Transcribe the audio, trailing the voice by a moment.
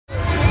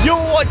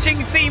You're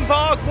watching Theme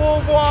Park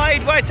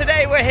Worldwide, where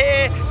today we're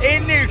here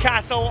in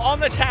Newcastle on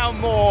the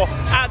Town Moor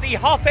at the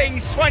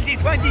Hoppings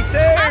 2022.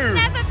 I've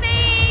never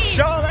been!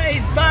 Charlotte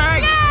is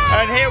back! Yay!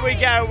 And here we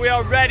go, we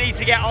are ready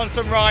to get on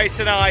some rides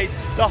tonight.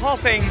 The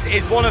Hoppings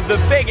is one of the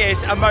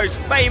biggest and most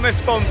famous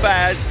fun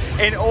fairs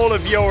in all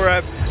of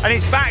Europe, and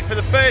it's back for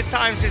the first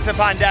time since the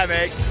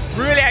pandemic.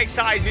 Really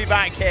excited to be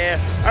back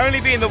here, only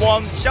being the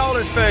one,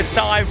 Charlotte's first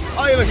time.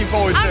 Are you looking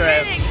forward to it?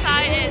 I'm really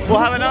excited. We'll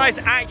have a nice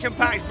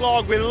action-packed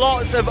vlog with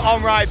lots of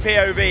on-ride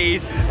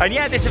POVs, and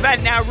yeah, this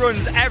event now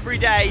runs every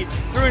day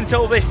through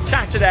until this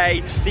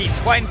Saturday, the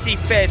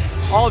 25th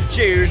of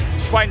June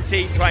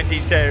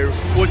 2022.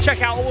 We'll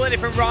check out all the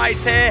different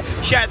rides here,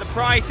 share the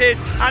prices,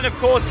 and of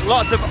course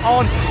lots of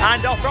on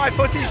and off-ride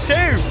footage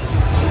too.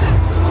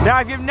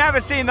 Now, if you've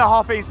never seen the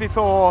Hoppings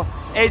before,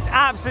 it's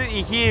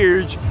absolutely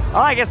huge.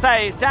 Like I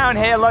say, it's down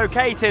here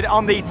located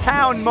on the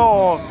Town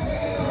Moor,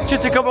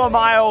 just a couple of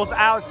miles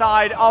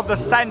outside of the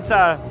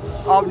centre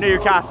of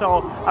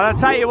Newcastle. And I'll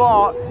tell you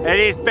what, it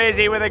is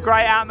busy with a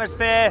great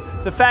atmosphere.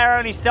 The fair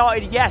only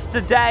started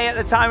yesterday at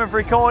the time of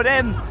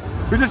recording.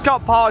 We just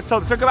got parked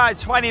up, took about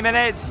 20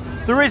 minutes.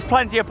 There is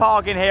plenty of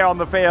parking here on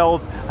the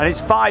field, and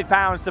it's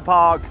 £5 to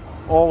park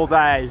all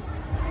day.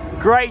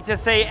 Great to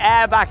see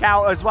air back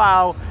out as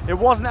well. It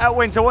wasn't at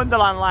Winter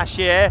Wonderland last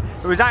year,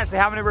 it was actually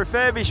having a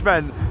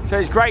refurbishment. So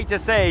it's great to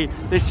see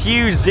this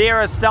huge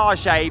Zero Star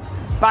shape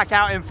back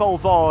out in full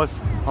force.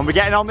 And we're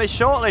getting on this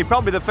shortly,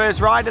 probably the first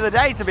ride of the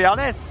day, to be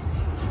honest.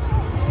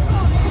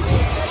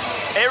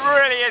 It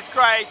really is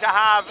great to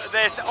have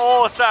this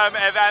awesome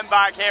event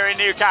back here in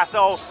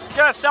Newcastle.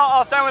 Gonna start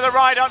off then with a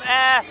ride on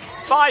air,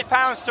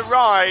 £5 to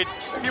ride.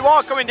 If you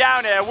are coming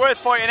down here,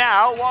 worth pointing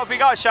out, what have we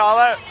got,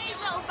 Charlotte?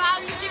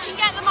 Values. You can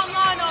get them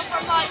online or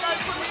from like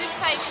local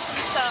newspapers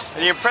and stuff.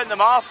 And you can print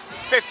them off,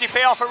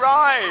 50p off a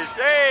ride.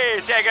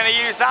 Jeez, yeah, going to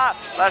use that.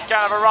 Let's go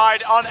have a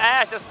ride on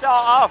air to start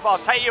off. I'll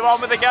take you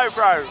on with the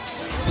GoPro.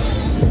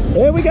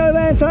 Here we go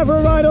then, time for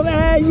a ride on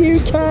air,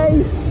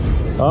 UK.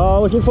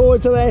 Oh, looking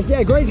forward to this.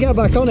 Yeah, great to get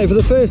back on it for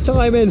the first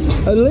time in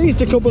at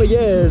least a couple of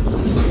years.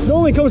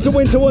 Normally comes to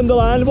Winter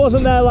Wonderland,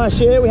 wasn't there last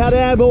year. We had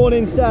Airborne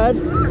instead.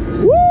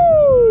 Woo!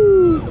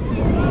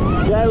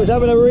 Yeah, it was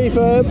having a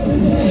refurb.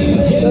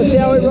 Let's see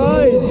how it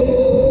rides.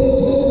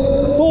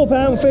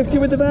 £4.50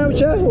 with the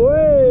voucher.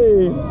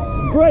 Way!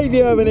 Great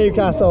view over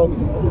Newcastle.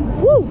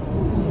 Woo!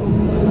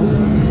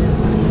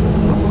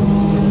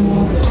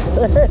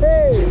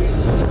 Hey!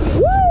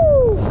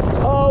 Woo!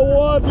 Oh,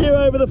 what a view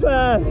over the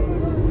fair!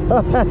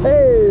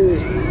 Hey!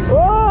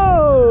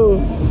 Whoa!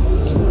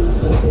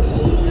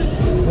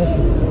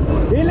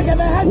 Hey, look at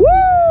that! Woo!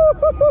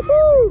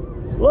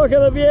 Look at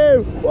the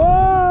view!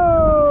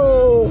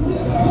 Whoa!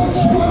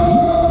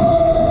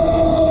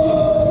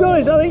 To be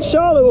honest, I think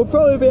Charlotte will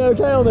probably be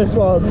okay on this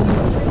one.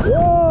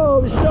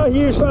 Whoa! She's not a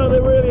huge fan of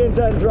the really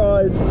intense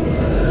rides.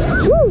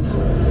 Woo!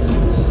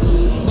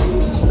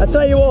 I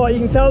tell you what, you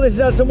can tell this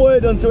has had some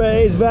work done to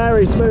it. It's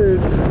very smooth.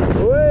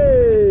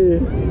 Whee!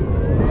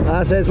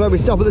 That's it. It's where we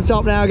stop at the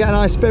top now, get a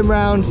nice spin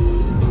round,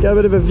 get a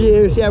bit of a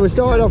view. So yeah, we're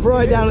starting off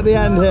right down at the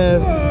end here.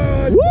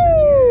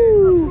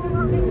 Woo!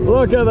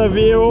 Look at the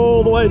view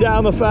all the way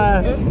down the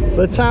fair.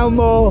 The Town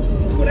Moor.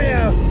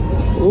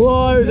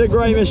 Loads of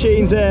great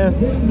machines here.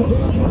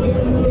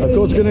 Of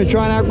course, we're going to be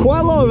trying out quite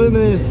a lot of them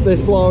in this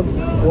vlog.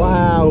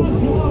 Wow.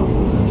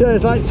 So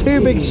it's like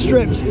two big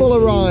strips full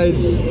of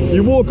rides.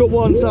 You walk up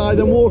one side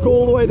and walk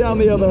all the way down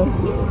the other.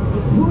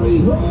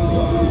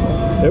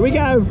 Here we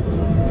go.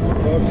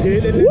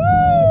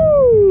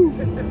 Woo!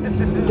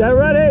 Get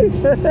ready.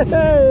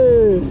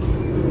 Woo!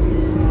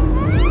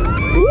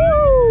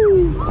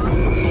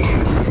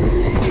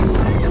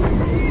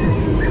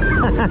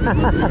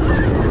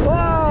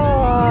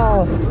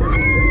 Wow!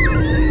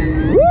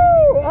 Woo!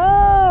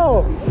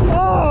 Oh!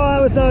 Oh,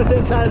 that was nice and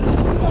intense.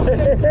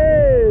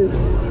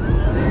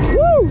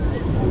 Woo!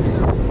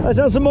 Let's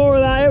have some more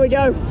of that. Here we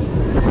go.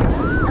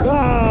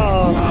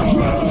 Oh.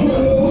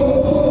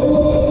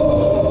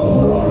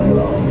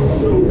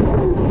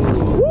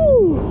 Woo!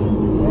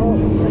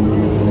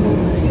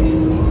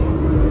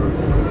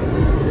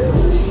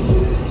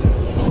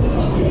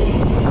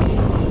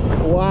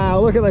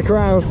 Wow, look at the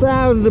crowds.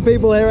 Thousands of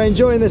people here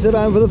enjoying this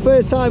event for the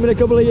first time in a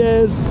couple of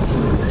years.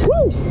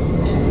 Woo!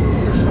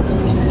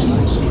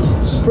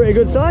 Pretty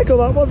good cycle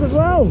that was as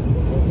well.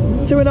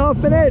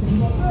 2.5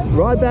 minutes.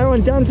 Right there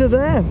on Dante's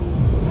Air.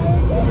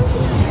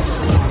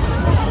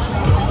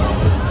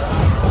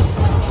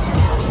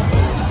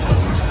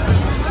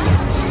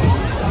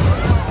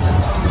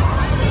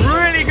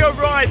 Really good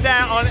ride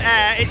there on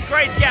air. It's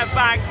great to get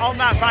back on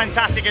that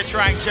fantastic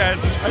attraction.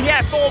 And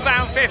yeah,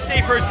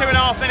 £4.50 for a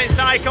 2.5 minute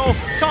cycle.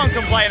 Can't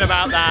complain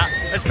about that,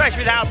 especially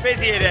with how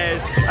busy it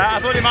is. I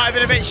thought it might have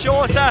been a bit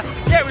shorter.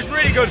 Yeah, it was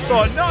really good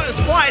fun. Not as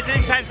quite as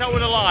intense as I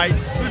would have liked.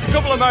 There was a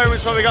couple of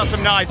moments where we got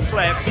some nice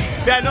flips.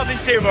 Yeah, nothing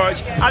too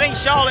much. I think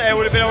Charlotte here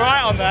would have been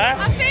alright on there.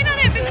 I've been on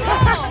it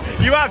before.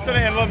 You have done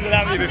it in London,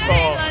 haven't you,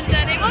 before? I've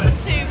done it in London.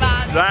 It wasn't too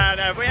bad.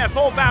 No, but yeah,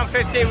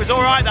 £4.50 was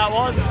alright, that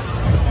was.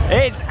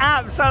 It's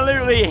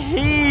absolutely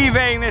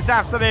heaving this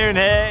afternoon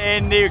here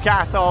in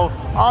Newcastle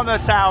on the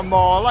Town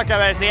Moor. Look at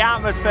this, the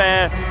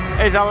atmosphere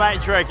is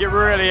electric, it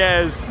really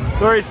is.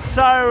 There is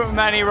so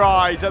many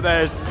rides at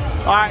this.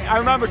 I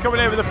remember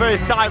coming here for the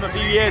first time a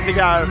few years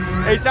ago.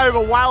 It's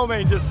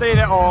overwhelming just seeing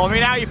it all. I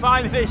mean, how are you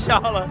finding it,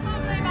 Charlotte?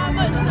 How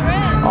much there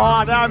is.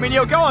 Oh no, I mean,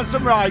 you'll go on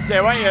some rides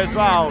here, won't you, as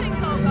well? I think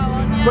I'll go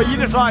on, yeah. But you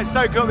just like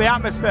soak up the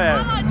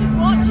atmosphere. I like just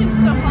watching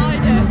stuff, I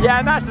do. Yeah,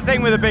 and that's the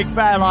thing with a big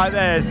fair like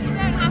this. You don't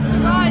have to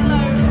ride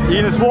loads.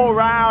 You just walk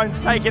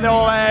around, take it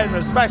all in,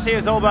 especially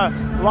as all the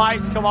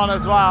lights come on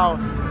as well.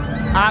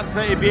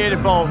 Absolutely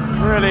beautiful,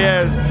 it really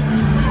is.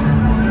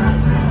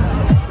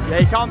 Yeah,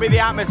 you can't beat the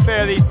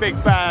atmosphere of these big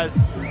fairs.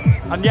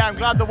 And yeah, I'm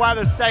glad the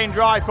weather's staying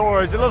dry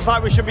for us. It looks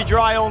like we should be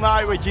dry all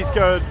night, which is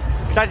good.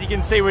 Because as you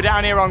can see, we're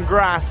down here on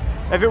grass.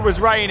 If it was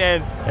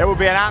raining, it would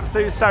be an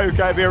absolute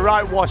soaker. It'd be a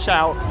right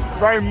washout.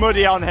 Very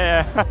muddy on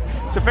here.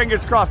 So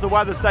fingers crossed the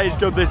weather stays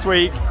good this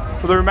week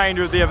for the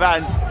remainder of the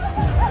event.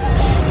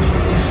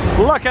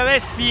 Look at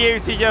this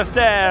beauty just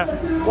here.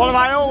 One of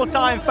my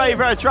all-time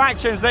favourite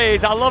attractions,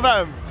 these. I love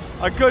them.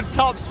 A good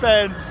top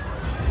spin.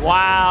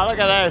 Wow, look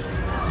at this.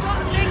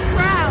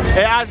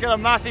 It has got a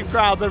massive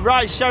crowd. The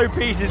right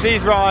showpieces,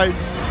 these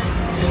rides.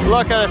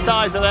 Look at the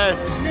size of this.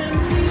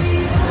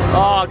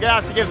 Oh, I'm gonna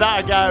have to give that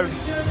a go.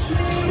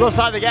 Looks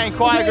like they're getting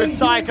quite a good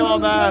cycle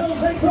on there.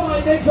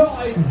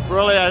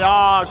 Brilliant.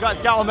 Oh, got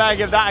to get on there and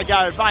give that a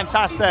go.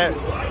 Fantastic.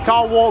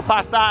 Can't walk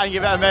past that and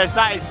give it a miss.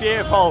 That is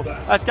beautiful.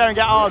 Let's go and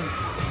get on.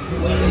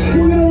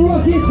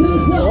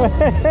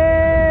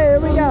 Here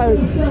we go.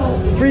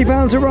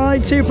 £3 a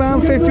ride,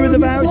 £2.50 with the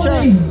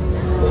voucher.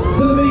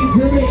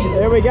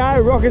 Here we go,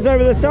 rockers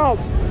over the top.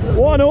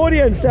 What an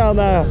audience down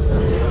there.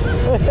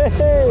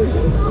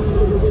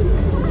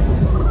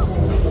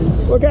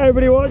 Look at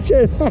everybody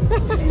watching.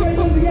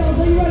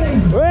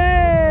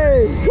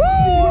 Hey! Woo!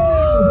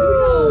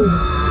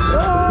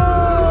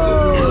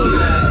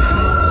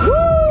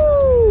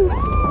 Woo!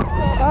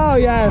 Oh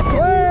yes!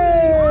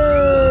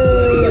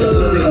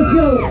 Let's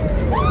go!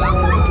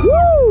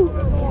 Woo!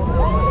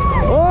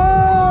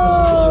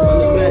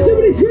 Oh!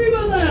 Somebody scream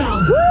out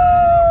loud! Woo!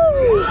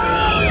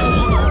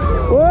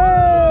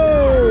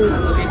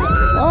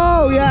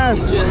 Oh yes!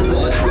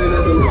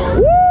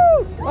 Woo!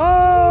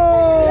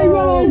 Oh! Hey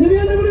runners, have you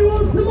anybody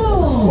wants some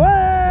more? Way!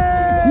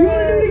 You want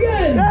to do it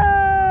again?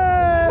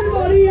 Yeah!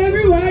 Everybody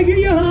everywhere, get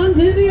your hands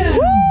in the air!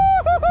 Woo!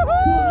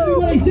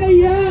 Everybody say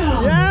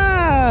yeah!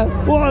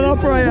 Yeah! What an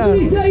operator!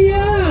 Everybody say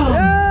yeah!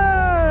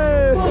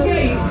 Yeah!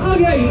 Okay!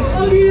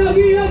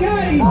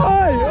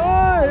 Oi!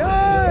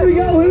 Here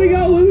we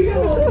go!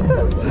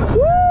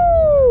 Woo!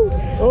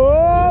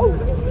 Oh!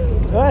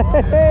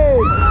 Hey!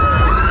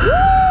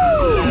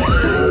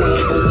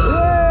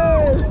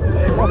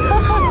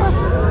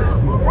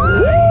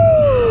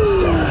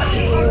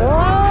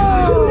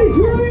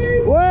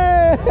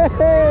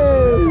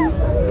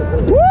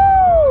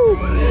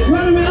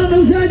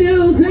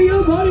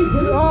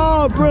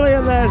 Oh,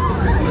 brilliant this!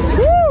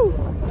 Woo!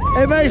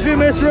 It makes me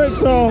miss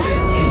Ripsaw.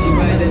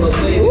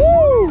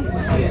 Woo!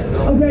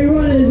 Okay,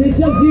 runners,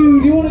 it's up to you.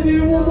 Do you want to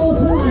do it one more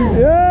time?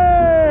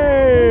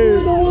 Yay!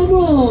 One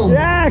more.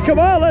 Yeah, come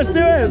on, let's do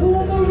it!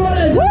 One more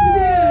runners. Woo!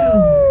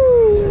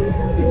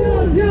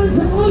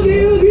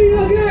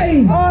 Okay.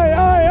 Oi!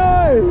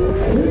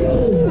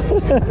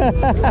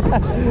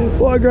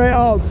 What a great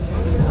op!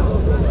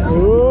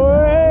 Woo!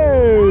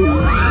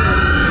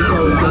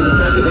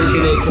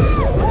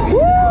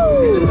 Woo!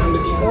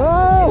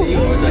 Oh!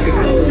 Woo!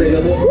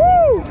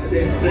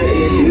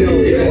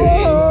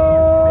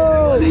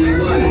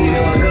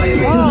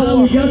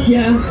 Oh, we got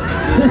ya.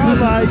 Oh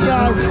my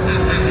God!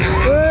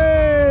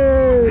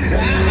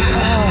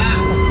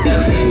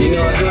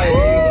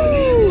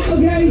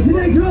 Okay,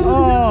 next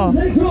ride.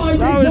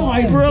 That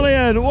was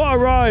brilliant! What a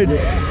ride!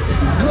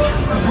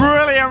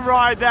 Brilliant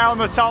ride there on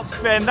the top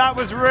spin. That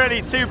was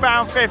really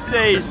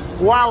 £2.50.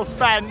 Well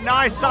spent.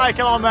 Nice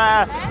cycle on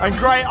there and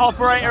great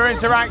operator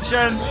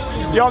interaction.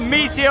 Your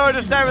Meteor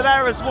just over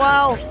there as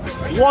well.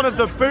 One of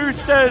the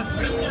boosters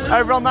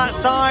over on that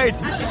side.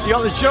 You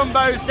got the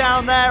jumbos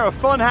down there, a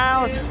fun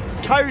house,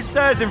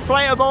 coasters,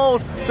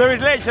 inflatables. There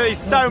is literally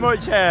so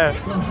much here.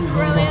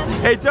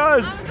 Brilliant. It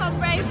does. On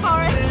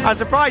Rainforest. I'm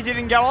surprised you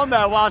didn't go on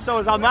there whilst I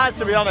was on that,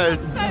 to be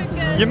honest. So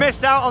good. You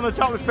missed out on the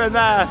top spin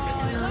there.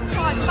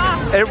 Quite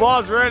fast. It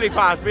was really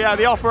fast, but yeah,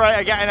 the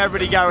operator getting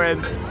everybody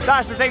going.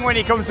 That's the thing when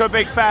you come to a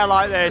big fair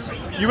like this.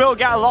 You will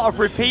get a lot of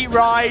repeat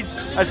rides,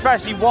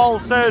 especially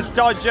waltzers,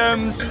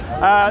 dodgems.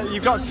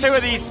 You've got 2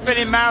 of these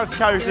spinning mouse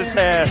coasters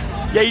here.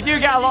 Yeah, you do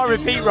get a lot of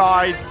repeat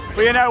rides,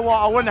 but you know what,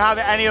 I wouldn't have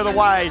it any other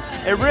way.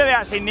 It really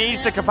actually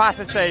needs the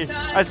capacity,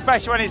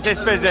 especially when it's this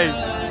busy.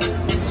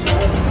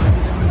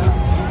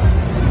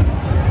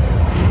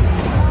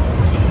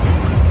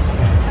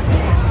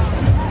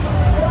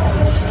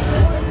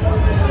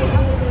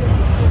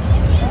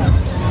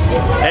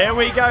 Here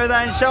we go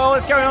then,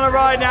 Charlotte's going on a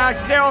ride now.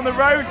 She's here on the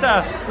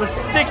rotor, the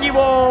sticky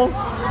wall.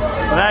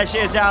 And there she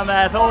is down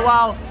there. Thought,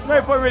 well,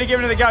 no point really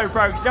giving her the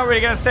GoPro because you're not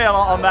really going to see a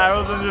lot on there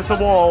other than just the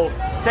wall.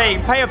 So you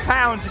can pay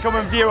 £1 to come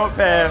and view up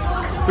here.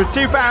 With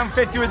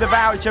 £2.50 with the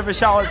voucher for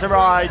Charlotte to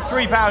ride,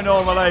 £3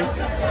 normally.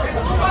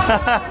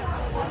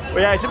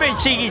 Well, yeah, it's a bit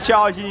cheeky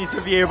charging you to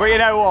view, but you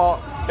know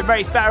what? It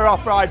makes better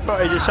off-ride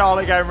footage of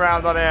Charlotte going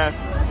round on here.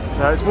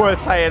 So it's worth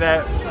paying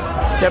it.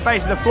 So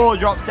basically the floor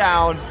drops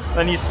down,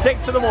 then you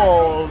stick to the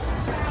walls.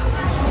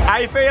 How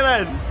you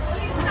feeling?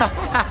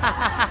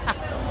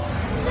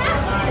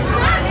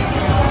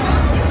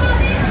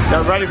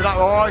 Get ready for that.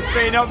 Oh, it's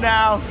speeding up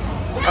now.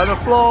 And the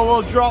floor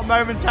will drop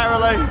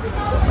momentarily.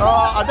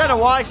 Oh, I don't know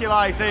why she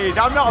likes these.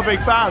 I'm not a big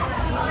fan.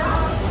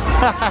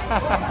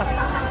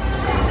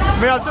 I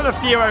mean, I've done a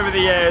few over the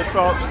years,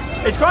 but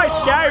it's quite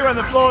scary when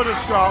the floor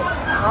just drops.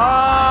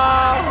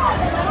 Oh,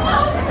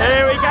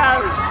 here we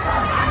go.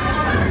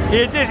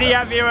 You're dizzy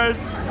yet, viewers?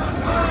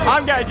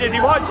 I'm getting dizzy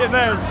watching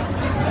this.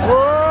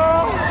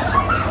 Whoa.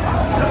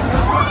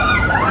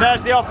 And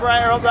there's the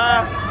operator up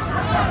there.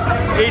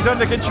 He's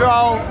under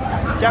control.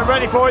 Get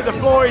ready for it. The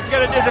floor is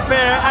going to disappear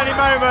any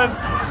moment.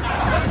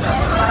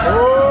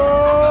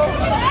 Whoa.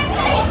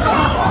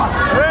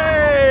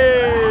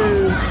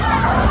 Hey.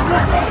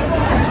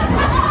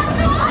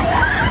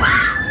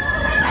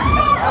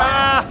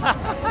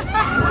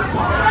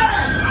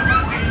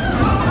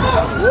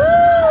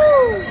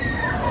 Woo.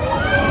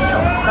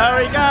 There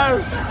we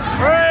go.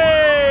 Hey.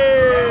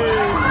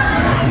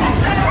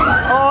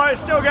 Oh,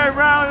 it's still going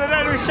round. I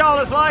don't know if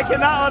Charlotte's liking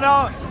that or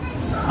not.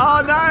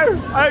 Oh no!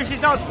 Oh, she's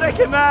not sick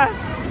in there.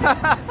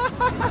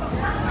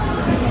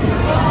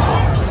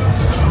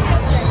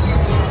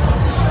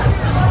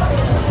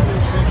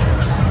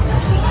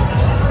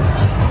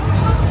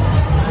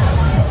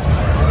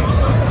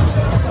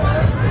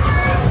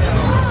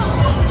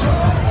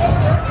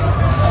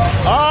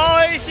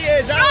 Oh, here she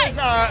is. Right,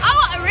 I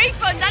want a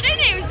refund. I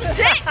didn't even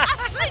stick. I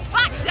slid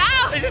back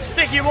down. It's a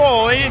sticky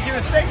wall. You didn't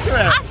even stick to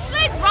it. I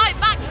slid right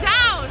back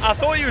down. I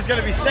thought you was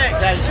going to be sick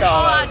then,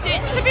 Charlotte. Oh,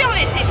 dude, to be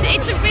honest,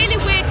 it's a really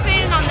weird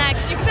feeling on there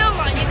because you feel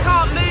like you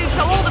can't move,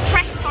 so all the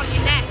pressure's on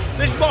your neck.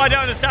 This is what I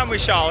don't understand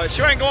with Charlotte.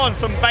 She won't go on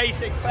some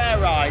basic fair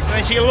rides, and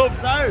then she loves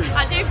those.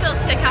 I do feel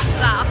sick after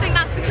that. I think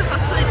that's because I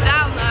slid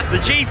down though.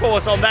 The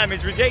G-force on them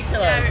is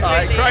ridiculous. Yeah, it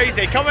like, really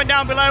crazy. Comment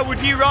down below,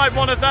 would you ride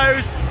one of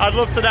those? I'd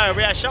love to know.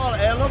 But yeah, Charlotte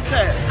here loves it.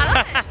 I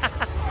love it.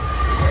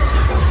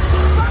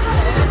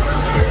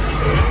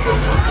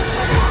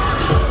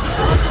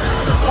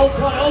 Hold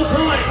tight, hold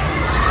tight.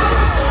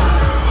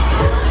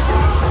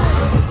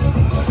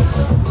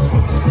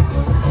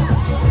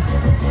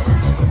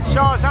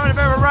 Charlotte's having a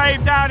bit of a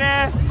rave down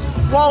here.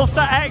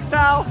 Walter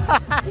XL.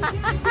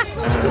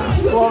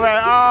 Love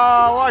it.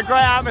 Oh, what a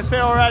great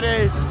atmosphere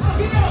already.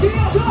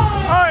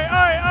 Oi,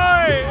 oi,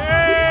 oi.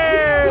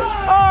 Hey.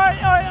 Oi,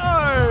 oi,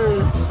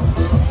 oi.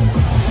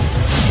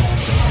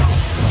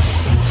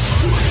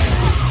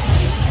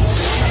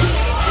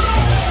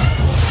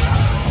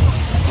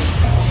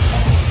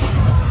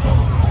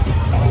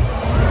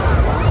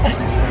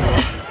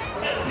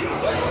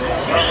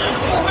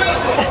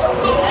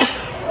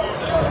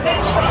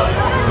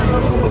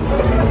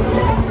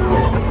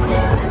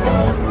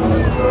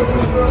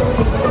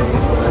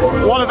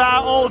 One of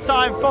our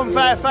all-time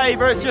funfair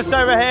favourites just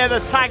over here, the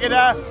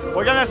Tagada.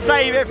 We're going to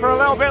save it for a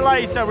little bit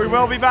later. We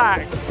will be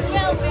back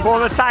for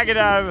the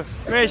Tagada.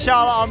 Me and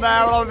Charlotte on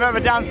there. We'll have a bit of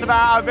a dance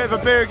about, a bit of a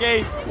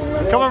boogie.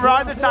 Come and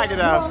ride the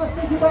Tagada.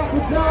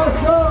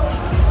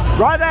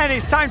 Right then,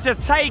 it's time to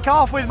take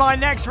off with my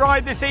next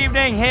ride this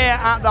evening here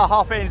at the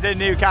Hop-Ins in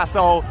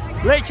Newcastle.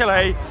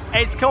 Literally,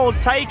 it's called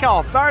Take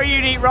Off. Very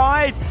unique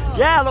ride.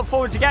 Yeah, I look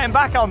forward to getting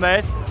back on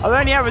this. I've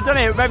only ever done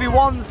it maybe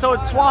once or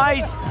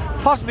twice.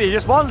 Possibly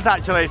just once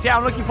actually, so yeah,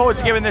 I'm looking forward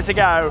to giving this a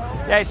go.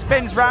 Yeah, it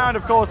spins round,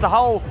 of course, the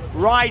whole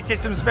ride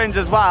system spins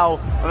as well,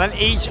 and then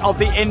each of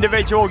the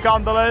individual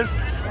gondolas.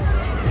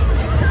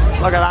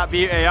 Look at that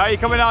beauty. Are you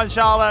coming on,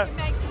 Charlotte?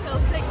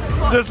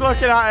 Just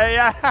looking at it,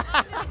 yeah.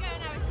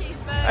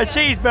 A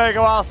cheeseburger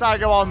whilst I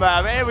go on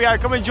there. But here we go,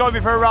 come and join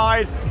me for a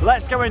ride.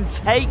 Let's go and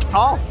take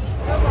off.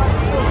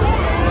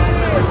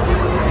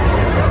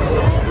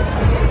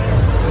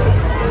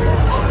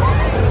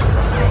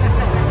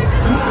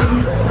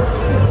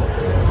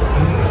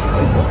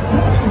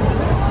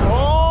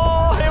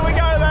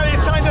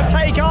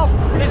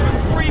 This was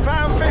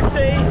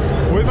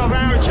 £3.50 with my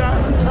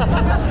voucher.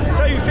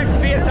 So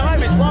 50p a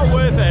time, it's well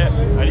worth it.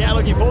 And yeah,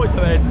 looking forward to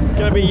this. It's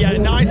going to be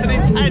nice and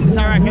intense,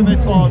 I reckon,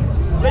 this one.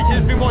 Literally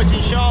just been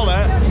watching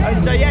Charlotte,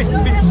 and yeah,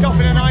 she's been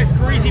scoffing a nice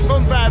greasy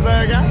funfair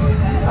burger.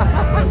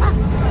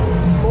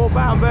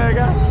 £4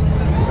 burger.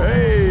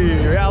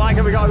 Hey, yeah, I like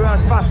it. We got a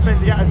nice fast spin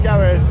to get us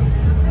going.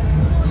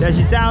 Yeah,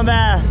 she's down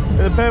there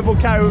with a purple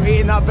coat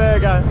eating that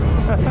burger.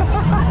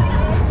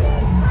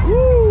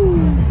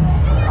 Woo!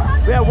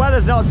 Yeah,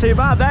 weather's not too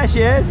bad. There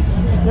she is.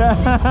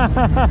 Yeah.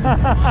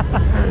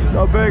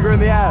 Got a burger in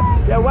the air.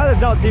 Yeah, weather's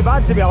not too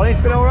bad, to be honest.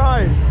 It's been all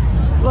right.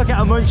 Look at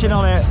her munching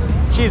on it.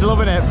 She's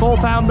loving it.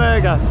 £4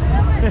 burger.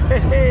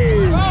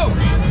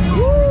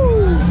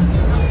 Woo!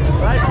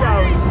 Let's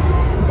go.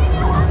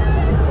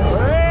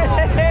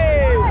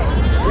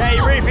 Yeah,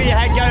 you really feel your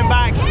head going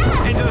back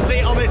into the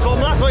seat on this one.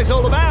 That's what it's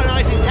all about. A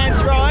nice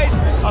intense ride.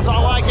 That's what I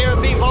like here at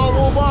Theme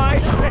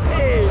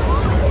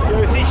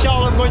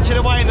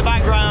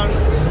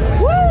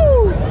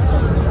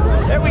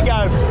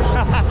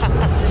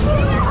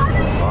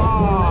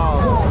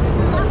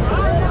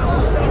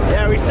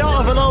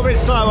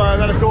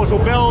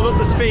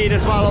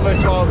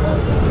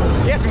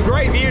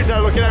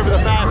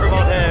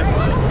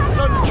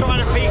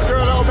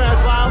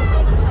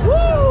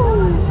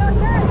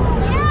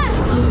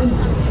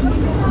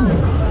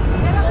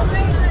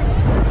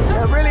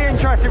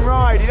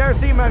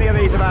never seen many of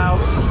these about.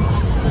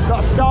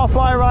 Got a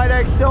Starflyer right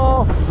next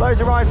door. Loads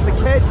of rides for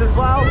the kids as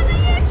well.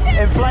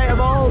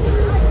 Inflatables.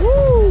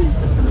 Woo!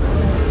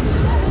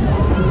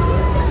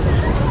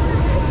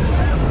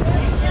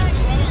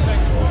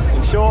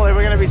 Shortly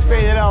we're going to be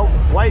speeding up.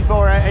 Wait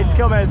for it, it's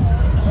coming. Woo!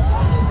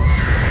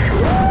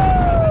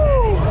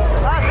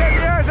 That's it,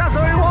 viewers, that's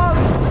what we want.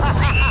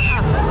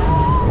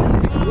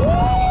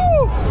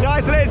 Woo!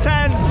 Nice and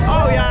intense.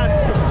 Oh yes.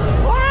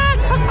 Woo!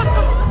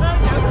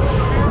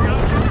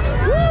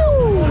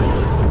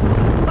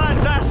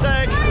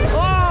 Fantastic.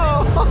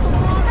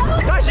 Oh!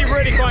 It's actually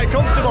really quite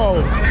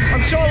comfortable.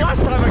 I'm sure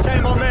last time I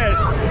came on this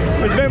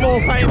it was a bit more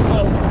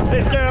painful.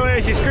 This girl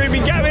here, she's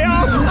screaming, get me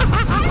off!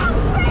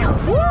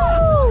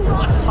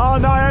 Oh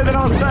no, I hope they're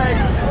not sick.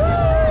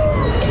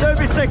 Don't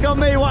be sick on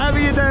me, whatever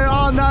you do.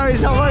 Oh no,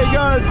 he's not very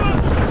good.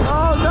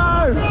 Oh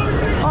no.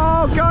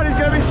 Oh God, he's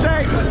going to be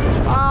sick.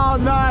 Oh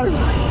no.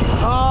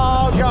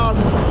 Oh God.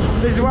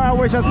 This is where I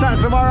wish I'd sat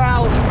somewhere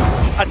else.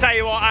 I tell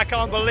you what, I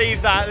can't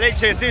believe that.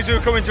 Literally, as soon as we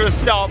were coming to a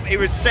stop, he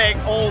was sick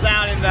all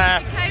down in there.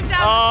 He came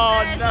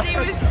down the stairs, he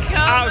was covered.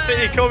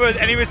 Absolutely covered,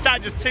 and he was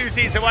sat just 2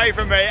 seats away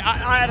from me.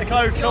 I had a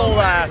close call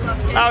there.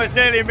 That was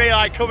nearly me,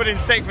 like covered in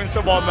sick from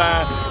someone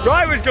there.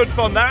 Right, it was good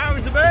fun there. How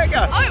was the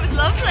burger? Oh, it was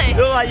lovely. You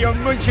look like you're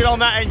munching on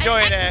that,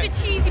 enjoying An it.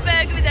 extra cheesy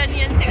burger with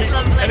onions, it was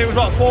lovely. And it was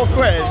what, 4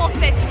 quid?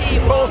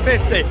 4.50.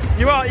 4.50.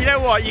 You know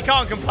what? You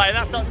can't complain.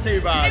 That's not too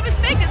bad. It was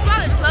big as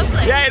well. It was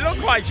lovely. Yeah, it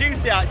looked quite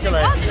juicy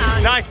actually. It was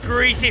nice. Nice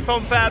greasy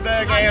funfair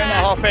burger here in the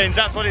Hoppings.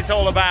 That's what it's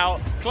all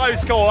about.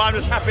 Close call. I'm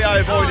just happy I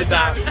avoided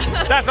that.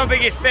 That's my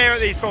biggest fear at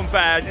these fun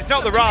fairs. It's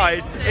not the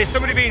ride. It's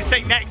somebody being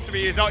sick next to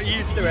me who's not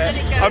used to it,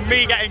 and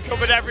me getting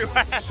covered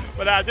everywhere.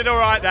 But I did all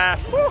right there.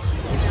 Woo.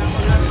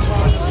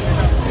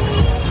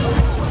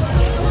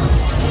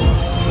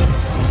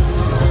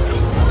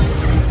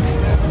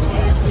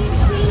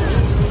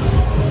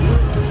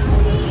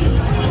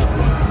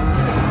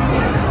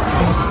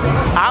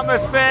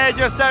 Atmosphere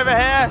just over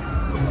here.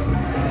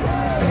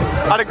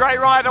 Had a great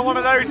ride on one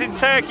of those in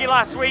Turkey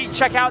last week.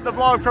 Check out the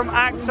vlog from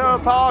Actor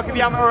Park if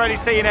you haven't already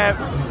seen it.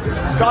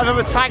 Got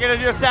another Tagada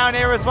just down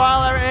here as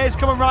well. There it is.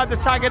 Come and ride the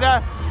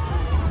Tagada.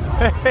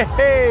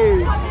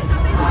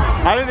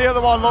 I think the other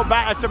one looked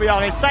better, to be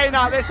honest. Saying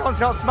that, this one's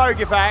got smoke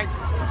effects.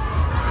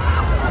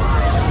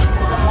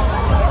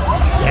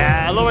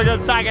 Yeah, I love a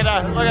good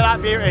Tagada. Look at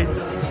that beauty.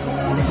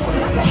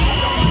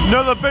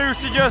 Another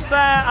booster just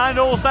there, and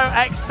also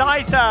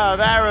Exciter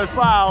there as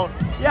well.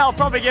 Yeah, I'll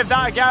probably give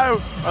that a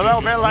go a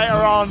little bit later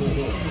on.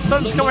 The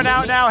sun's coming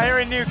out now here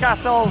in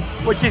Newcastle,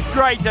 which is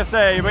great to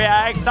see. But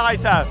yeah,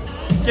 Exciter.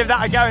 Give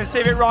that a go and see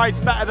if it rides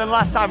better than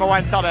last time I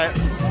went on it.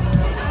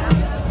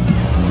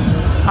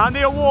 And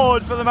the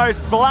award for the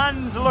most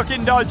bland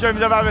looking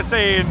dodgems I've ever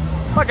seen.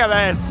 Look at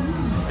this.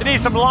 It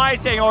needs some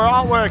lighting or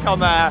artwork on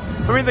there.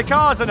 I mean, the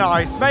cars are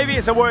nice. Maybe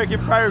it's a work in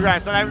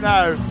progress, I don't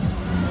know.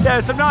 Yeah,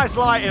 there's some nice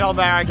lighting on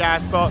there, I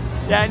guess, but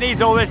yeah, it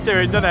needs all this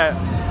doing, doesn't it?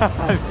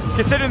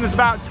 Considering there's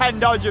about 10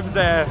 dodgems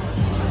here.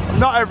 I'm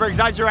not over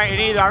exaggerating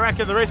either, I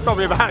reckon there is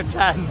probably about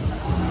 10.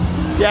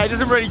 Yeah, it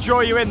doesn't really draw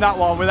you in, that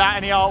one, without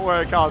any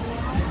artwork on.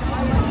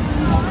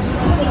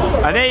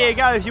 And there you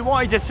go, if you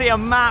wanted to see a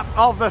map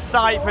of the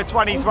site for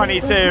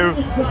 2022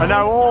 and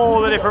know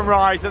all the different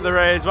rides that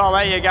there is, well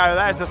there you go,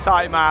 there's the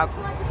site map.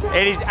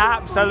 It is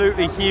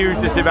absolutely huge,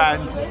 this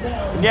event.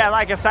 And yeah,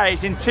 like I say,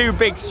 it's in 2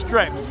 big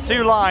strips,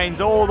 2 lines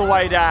all the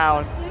way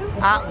down.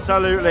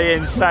 Absolutely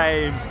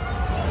insane.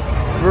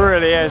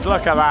 Really is,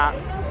 look at that.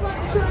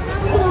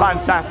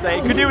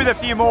 Fantastic. It could do with a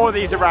few more of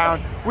these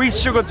around. We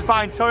struggled to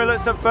find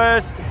toilets at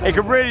first. It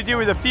could really do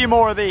with a few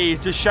more of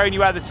these, just showing you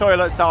where the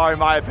toilets are, in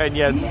my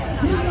opinion.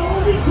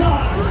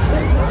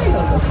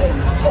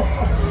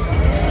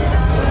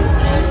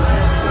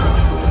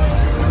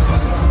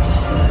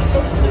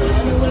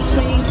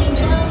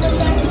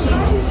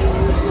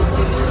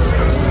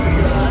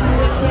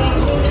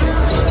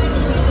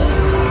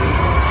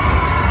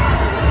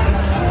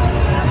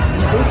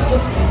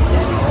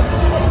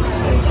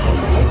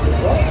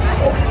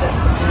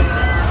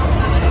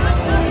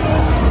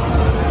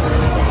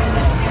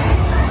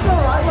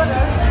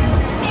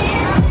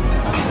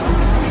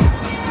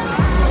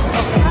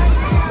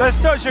 There's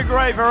such a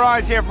great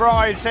variety of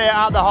rides here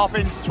at the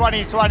Hoppings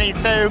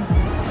 2022.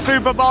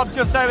 Super Bob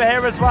just over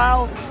here as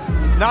well.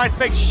 Nice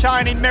big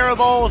shiny mirror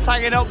balls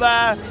hanging up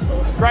there.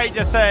 Great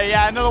to see.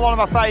 Yeah, another one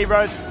of my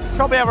favourites.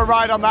 Probably have a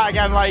ride on that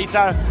again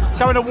later.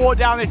 So I'm going to walk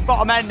down this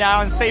bottom end now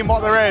and see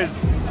what there is.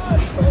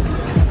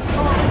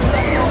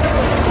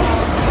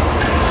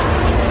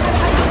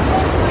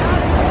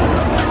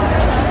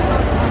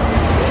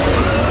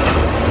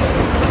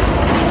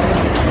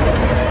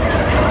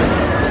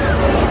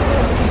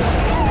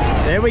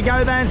 Here we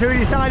go then, so we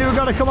decided we've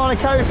got to come on a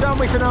coaster, haven't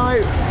we, tonight?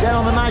 Get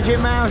on the Magic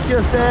Mouse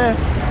just there.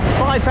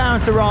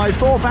 £5 to ride,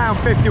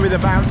 £4.50 with a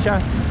voucher.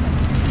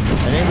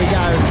 And here we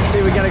go, see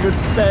if we get a good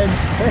spin.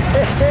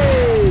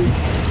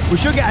 We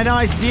should get a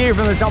nice view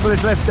from the top of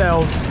this lift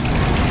hill.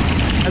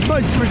 As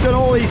much as we've done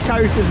all these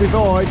coasters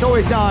before, it's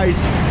always nice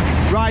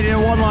riding a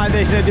one like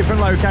this in a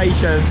different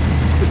location,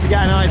 just to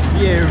get a nice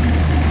view.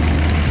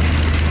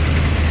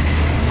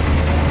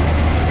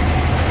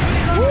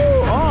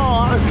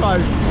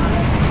 close.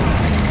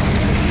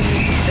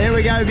 Here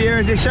we go,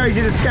 viewers. It shows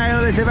you the scale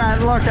of this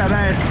event. Look at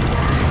this.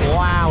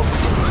 Wow.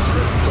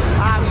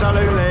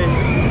 Absolutely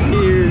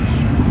huge.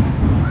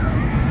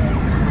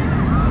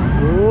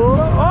 Whoa.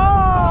 Oh!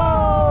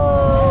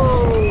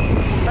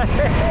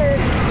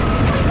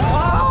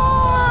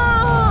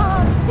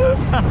 Oh!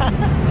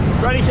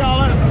 Ready,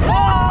 Charlotte?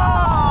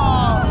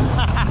 Oh!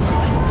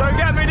 Don't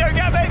get me, don't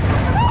get me!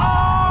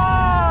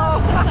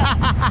 Oh!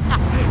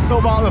 It's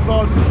all part of the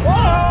fun.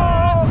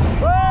 Whoa!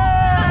 Hey!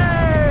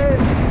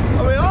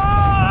 I mean,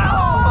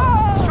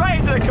 oh! Straight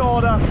into the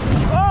corner.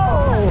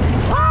 Oh!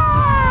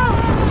 Ah!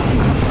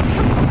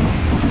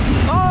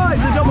 Oh,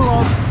 it's a double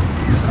up.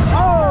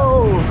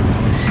 Oh!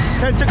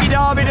 Kentucky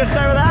Derby just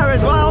over there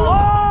as well.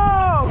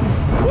 Oh!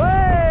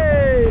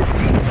 Way!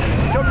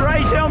 Come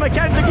racing on the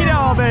Kentucky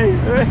Derby.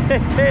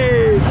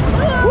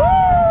 Woo!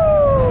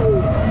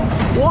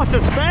 What a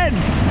spin!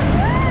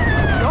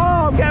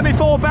 Oh, I'm getting me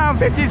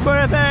 £4.50's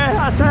worth there.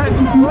 That's it.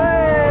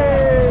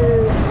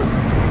 Way!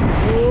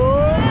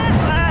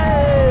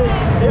 Hey!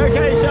 You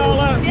okay,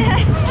 Charlotte?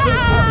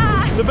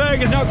 Yeah. The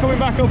burger's not coming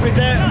back up, is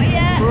it? Not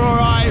yet. We're all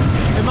right.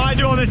 It might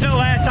do on this little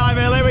airtime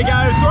here. Here we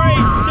go. 3,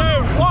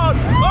 2, 1.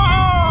 Oh!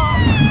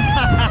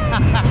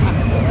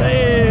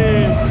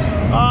 Hey.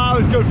 Oh, that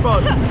was good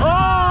fun.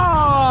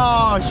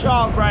 Oh,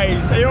 sharp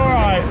brains. Are you all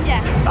right?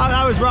 Yeah.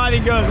 That was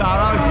riding good.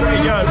 That was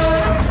pretty good.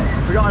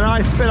 We got a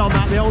nice spin on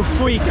that, the old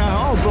squeaker.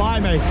 Oh,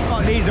 blimey. Oh,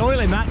 it needs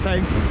oiling, that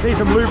thing. Needs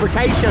some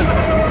lubrication.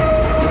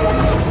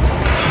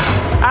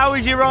 How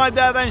was your ride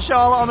there then,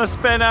 Charlotte, on the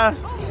spinner?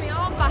 Oh, my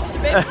arm bashed a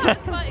bit.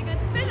 But quite a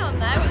good spin on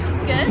there, which is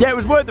good. Yeah, it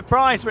was worth the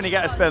price when you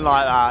get a spin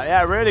like that.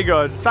 Yeah, really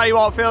good. Tell you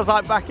what, it feels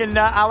like back in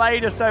LA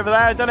just over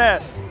there, doesn't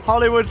it?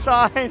 Hollywood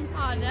sign.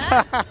 Oh,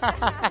 no.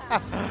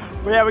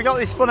 Well, yeah, we got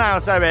this fun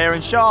house over here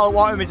and Charlotte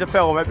wanted me to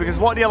film it because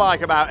what do you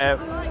like about it?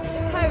 I like the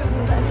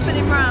cones that are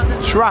spinning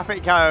round.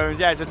 Traffic cones.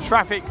 Yeah, it's a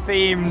traffic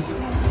themed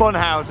fun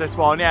house, this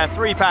one. Yeah,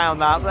 £3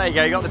 that. There you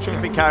go, you got the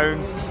traffic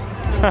cones.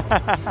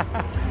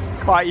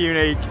 Quite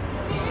unique.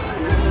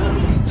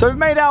 So we've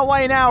made our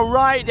way now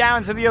right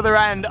down to the other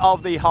end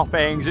of the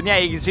hoppings, and yeah,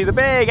 you can see the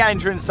big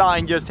entrance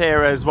sign just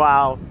here as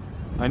well.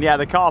 And yeah,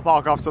 the car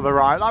park off to the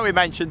right, like we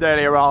mentioned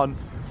earlier on,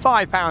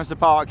 £5 to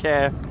park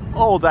here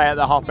all day at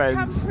the hoppings.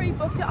 You can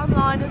pre-book it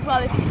online as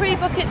well. If you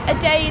pre-book it a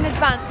day in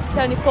advance, it's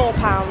only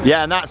 £4.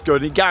 Yeah, and that's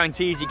good. It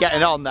guarantees you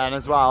getting on then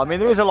as well. I mean,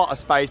 there is a lot of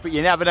space, but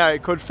you never know,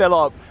 it could fill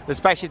up,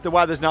 especially if the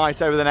weather's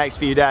nice over the next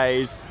few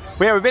days.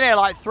 But yeah, we've been here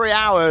like 3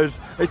 hours.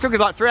 It took us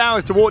like 3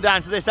 hours to walk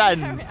down to this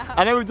end.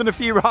 I know we've done a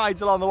few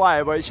rides along the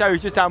way, but it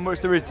shows just how much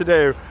there is to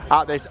do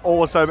at this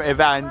awesome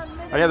event.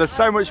 And yeah, there's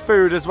so much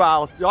food as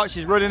well. Oh,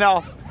 she's running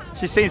off.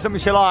 She's seen something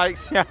she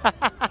likes.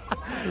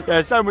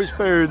 Yeah, so much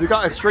food. They've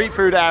got a street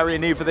food area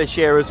new for this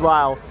year as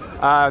well,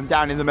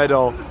 down in the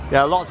middle.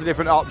 Yeah, lots of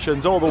different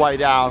options all the way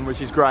down,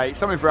 which is great.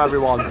 Something for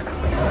everyone.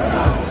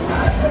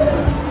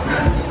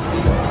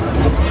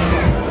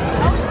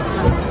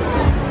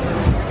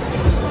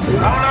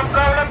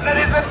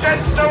 Ladies and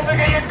gents, don't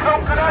forget your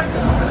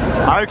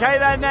coconuts. Okay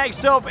then,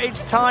 next up,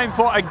 it's time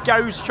for a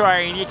ghost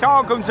train. You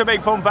can't come to a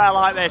big fun fair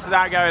like this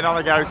without going on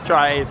a ghost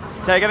train.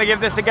 So you're going to give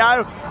this a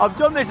go? I've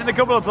done this in a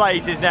couple of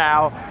places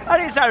now,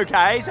 and it's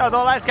okay. So I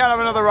thought, let's go and have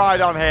another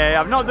ride on here.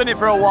 I've not done it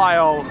for a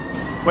while.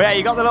 But yeah,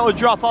 you got the little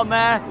drop on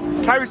there.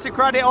 Coaster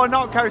credit or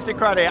not coaster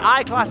credit?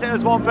 I class it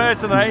as one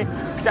personally,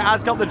 because it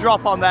has got the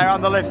drop on there on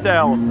the lift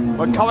hill.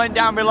 But comment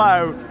down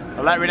below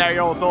and let me know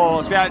your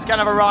thoughts. But yeah, let's go and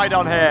have a ride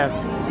on here.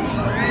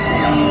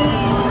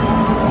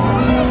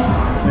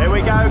 Here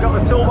we go, got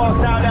the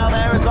toolbox out down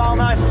there as well,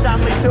 nice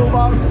Stanley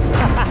toolbox.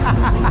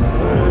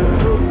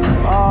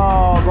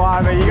 Oh,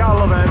 blimey, you gotta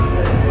love it.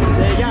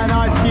 Yeah, you get a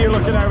nice view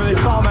looking over this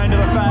bottom end of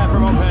the fair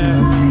from up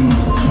here.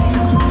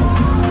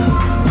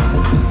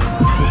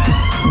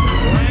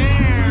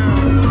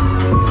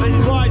 This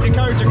is why it's a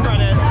coaster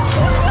credit.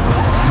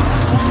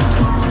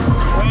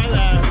 Right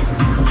there.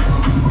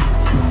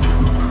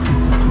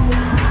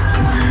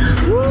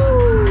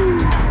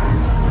 Woo!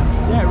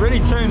 Yeah, it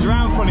really turns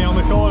around funny on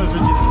the corners,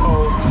 which is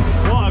cool.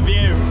 What a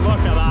view, look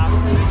at that.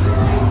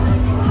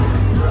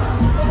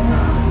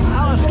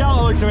 How the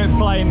scale looks a bit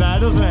plain there,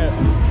 doesn't it?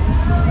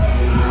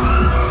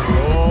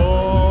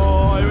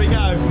 Oh, here we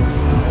go.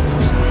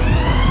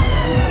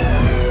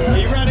 Are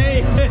you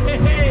ready?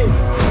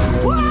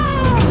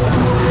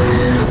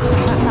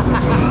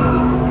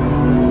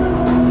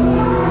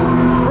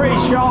 Pretty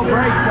sharp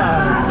brakes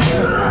there.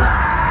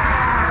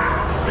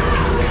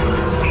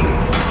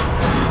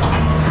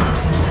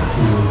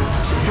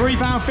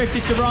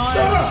 £3.50 to ride.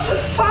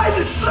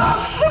 Spiders,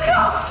 look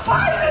out,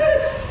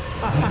 spiders!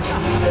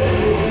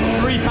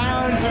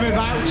 £3 for my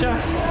voucher.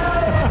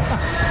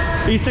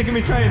 Are you sick of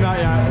me saying that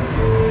yet?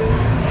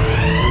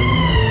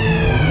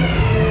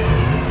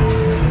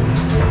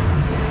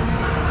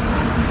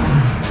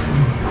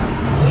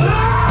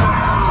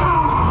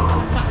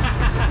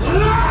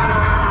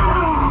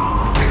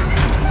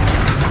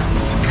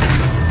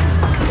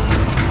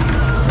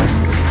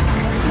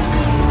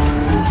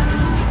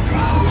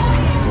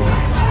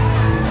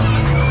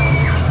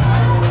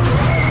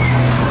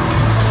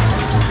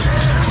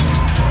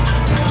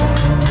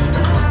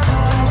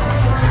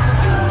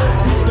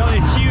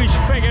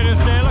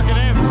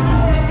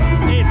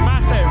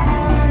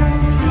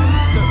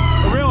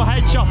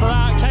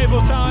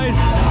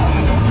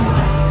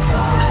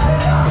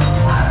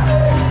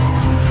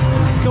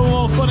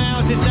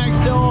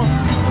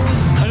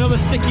 another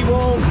sticky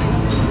wall.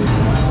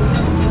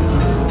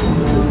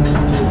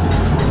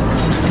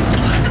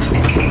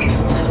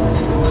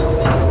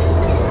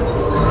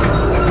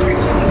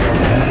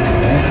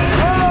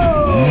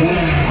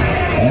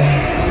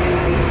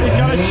 He's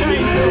got a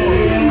chainsaw.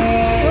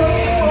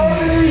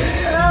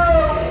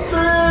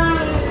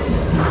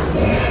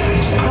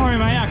 Sorry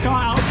mate, I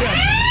can't help you.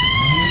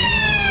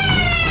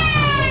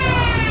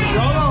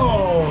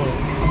 Trouble.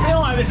 I feel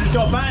like this has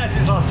got better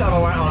since last time I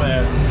went on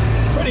here.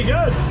 Pretty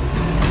good.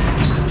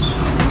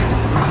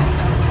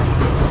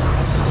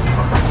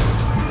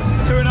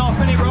 2.5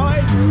 minute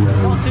ride.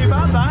 Not too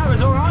bad that, it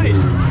was alright.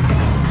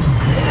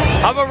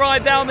 Have a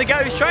ride down the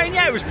ghost train,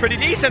 yeah, it was pretty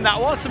decent that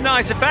was, some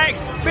nice effects.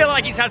 Feel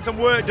like it's had some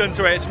work done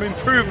to it, some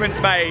improvements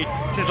made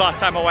since last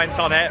time I went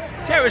on it.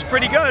 So yeah, it was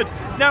pretty good.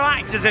 No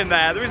actors in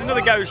there. There is another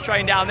ghost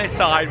train down this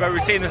side where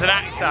we've seen there's an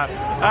actor.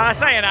 I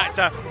say an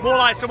actor, more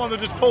like someone that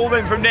just pulled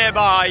in from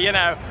nearby, you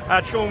know,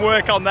 to come and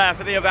work on there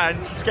for the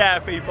event, to scare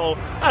people.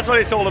 That's what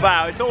it's all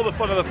about, it's all the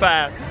fun of the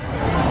fair.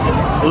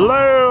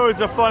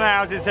 Loads of fun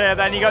houses here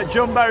then. You got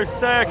Jumbo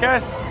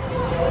Circus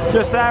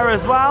just there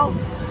as well.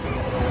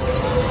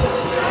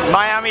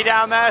 Miami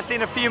down there,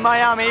 seen a few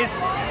Miamis.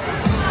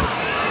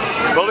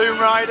 Balloon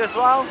ride as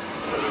well.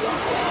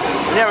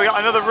 Yeah, we got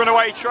another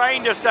runaway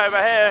train just over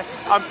here.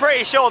 I'm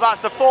pretty sure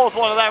that's the 4th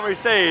one of them we've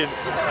seen.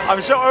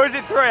 I'm sure, or is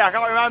it 3? I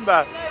can't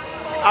remember.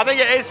 I think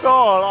it is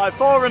 4, like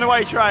 4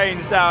 runaway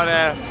trains down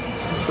here.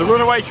 The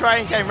runaway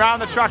train came round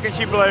the track and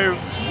she blew.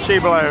 She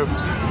blew.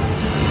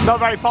 It's not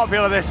very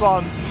popular, this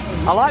one.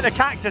 I like the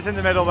cactus in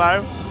the middle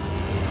though.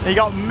 You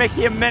got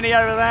Mickey and Minnie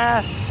over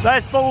there.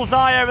 There's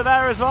Bullseye over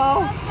there as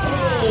well.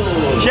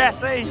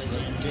 Jessie.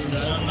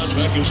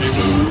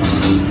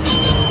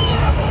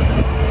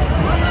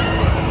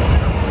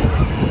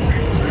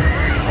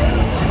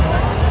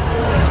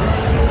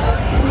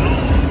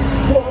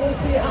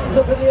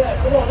 Up in the air.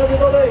 Come on,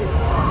 everybody.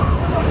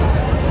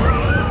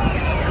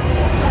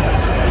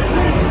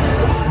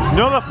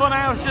 Another fun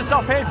house just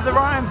off here to the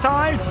right hand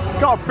side.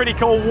 Got a pretty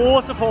cool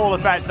waterfall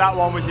effect, that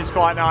one, which is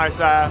quite nice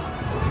there.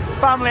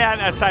 Family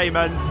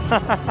entertainment.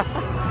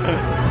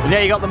 Yeah,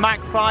 you got the Mach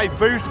 5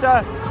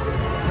 booster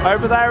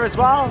over there as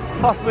well.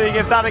 Possibly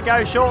give that a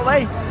go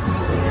shortly.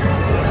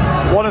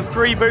 One of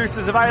 3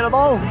 boosters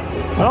available.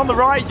 And on the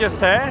right just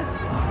here,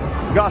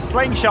 you've got a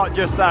slingshot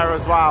just there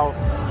as well.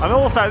 And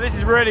also, this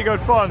is really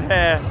good fun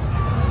here.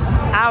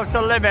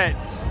 Outer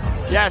Limits.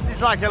 Yes, this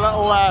is like a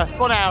little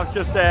fun house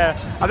just here.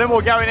 I think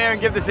we'll go in here and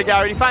give this a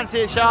go. Do you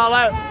fancy it,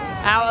 Charlotte?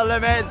 Outer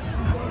Limits.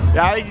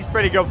 Yeah, this is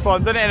pretty good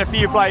fun. Done it in a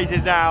few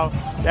places now.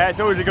 Yeah, it's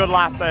always a good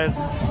laugh, this.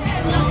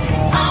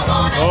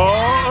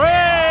 Oh,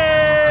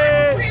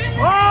 hey!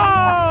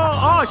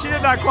 Oh, she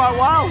did that quite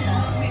well.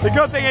 The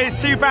good thing is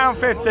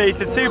 £2.50,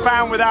 so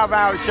 £2 without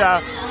voucher.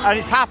 And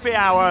it's happy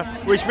hour,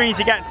 which means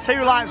you get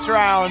 2 laps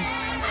around.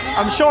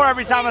 I'm sure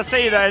every time I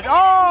see this,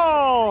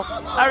 oh,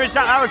 every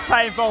time, that was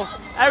painful.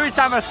 Every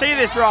time I see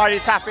this ride,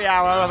 it's happy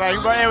hour, I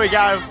think, but here we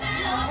go.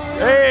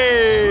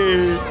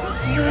 Hey,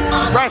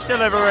 fresh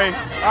delivery.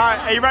 All right,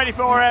 are you ready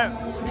for it?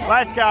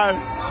 Let's go.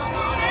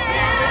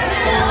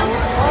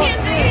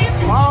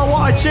 Oh,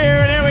 what a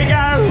cheer, and here we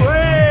go.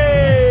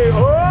 Hey,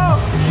 oh,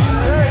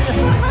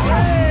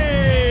 hey.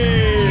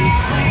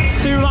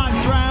 2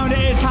 laps round, it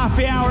is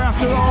happy hour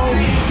after all.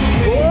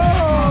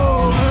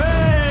 Whoa, hey.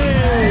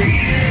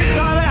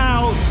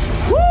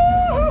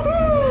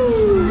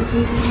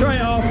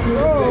 Straight off.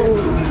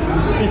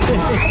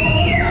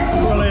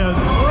 Brilliant.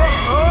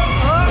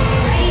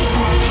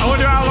 I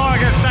wonder how long I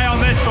can stay on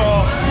this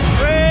for.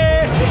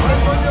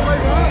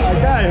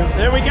 Okay,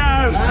 here we go.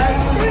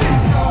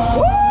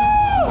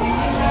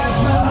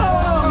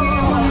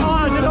 Oh,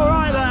 I did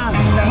alright there.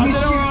 I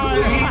did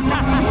alright.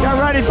 Get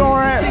ready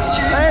for it.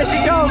 There she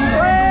comes.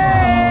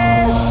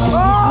 Oh.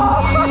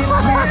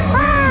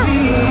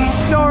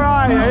 She's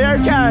alright. Are you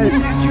okay?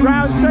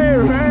 Round 2.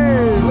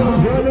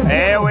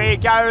 Here we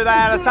go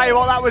then. I'll tell you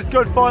what, that was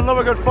good fun. Love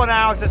a good fun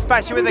house,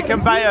 especially with the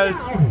conveyors.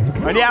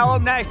 And yeah,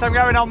 up next I'm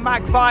going on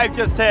Mach 5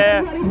 just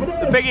here.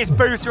 The biggest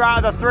booster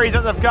out of the 3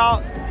 that they've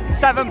got.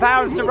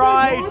 £7 to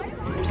ride,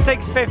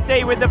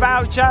 £6.50 with the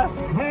voucher.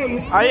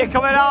 Are you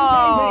coming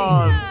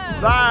on?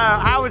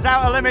 How was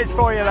Outer Limits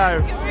for you though?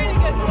 Really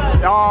good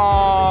fun.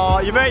 Oh,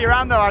 you hurt your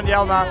hand though, haven't you,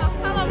 on that? I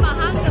fell on my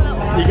hand a little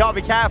bit. You got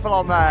to be careful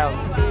on there.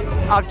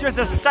 I've just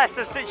assessed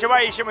the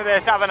situation with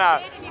this, haven't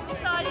I?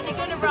 You're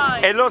gonna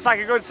ride. It looks like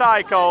a good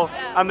cycle,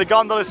 yeah. And the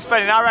gondola's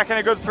spinning. I reckon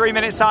a good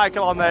 3-minute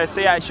cycle on there. So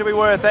yeah, it should be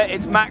worth it.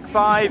 It's Mach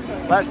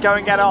 5. Let's go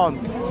and get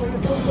on.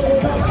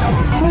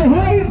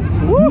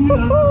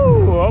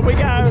 Woo-hoo-hoo. Up we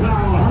go.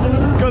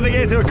 Good thing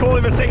is they were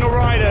calling a single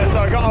rider, so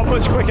I got on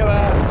much quicker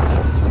there.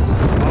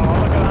 Oh,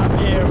 look at that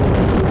view.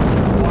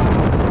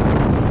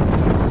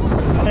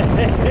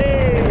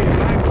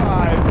 Mach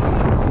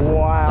 5.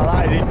 Wow,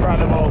 that is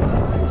incredible.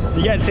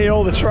 You get to see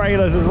all the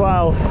trailers as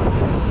well.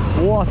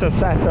 What a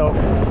setup.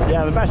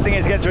 Yeah, the best thing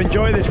is to get to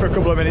enjoy this for a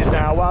couple of minutes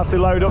now whilst they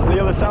load up the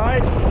other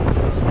side.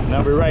 And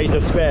they'll be ready to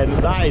spin.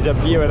 That is a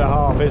view and a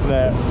half, isn't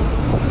it?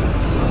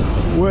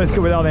 Worth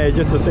coming on here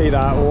just to see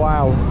that.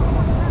 Wow.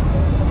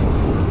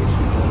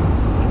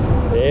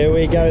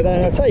 go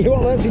then. I'll tell you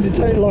what, that seemed to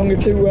take longer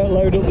to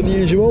load up than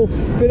usual.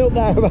 Been up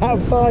there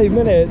about 5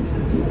 minutes.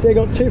 So you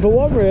got 2 for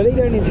 1 really.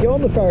 Don't need to go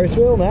on the Ferris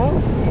wheel now.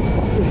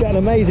 Just got an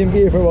amazing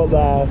view from up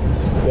there.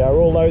 We are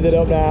all loaded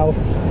up now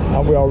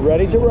and we are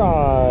ready to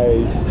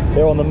ride.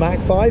 Here on the Mach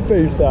 5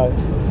 booster.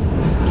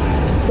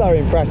 So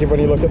impressive when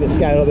you look at the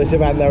scale of this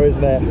event though,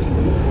 isn't it?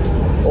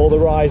 All the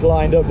rides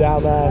lined up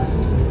down there.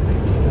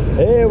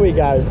 Here we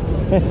go.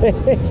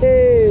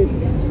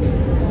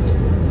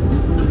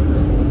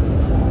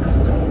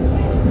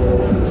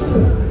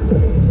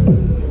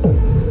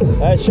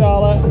 There's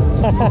Charlotte.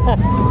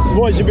 Just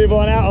watching people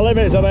on Outer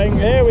Limits, I think.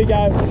 Here we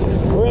go.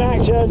 We're in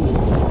action.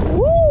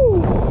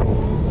 Woo!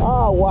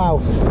 Oh, wow.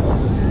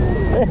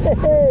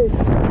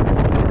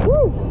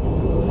 Woo!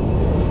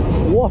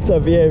 What a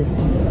view.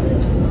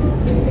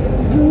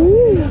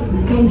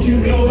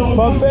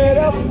 Pump it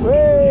up.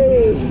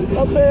 Whee!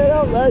 Pump it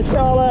up. There's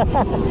Charlotte.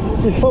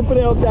 She's pumping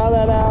it up down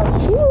there now.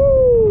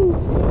 Woo!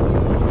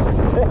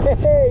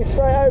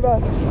 Straight over.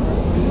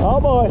 Oh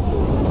boy.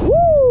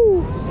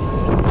 Woo!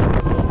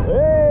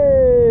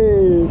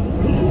 Hey!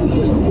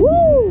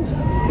 Woo!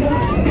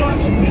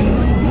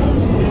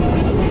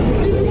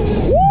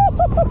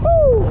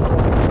 Woo!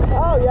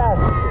 Oh yes!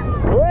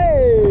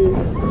 Hey!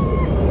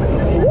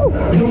 Woo!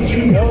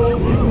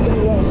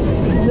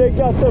 You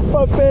got to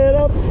pump it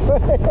up!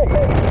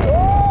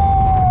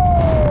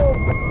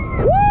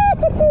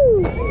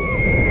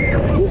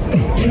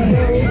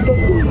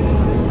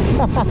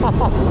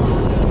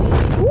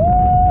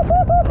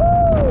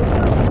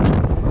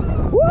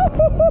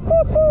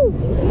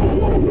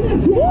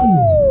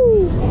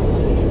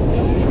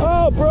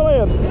 Oh,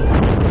 brilliant!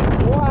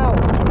 Wow!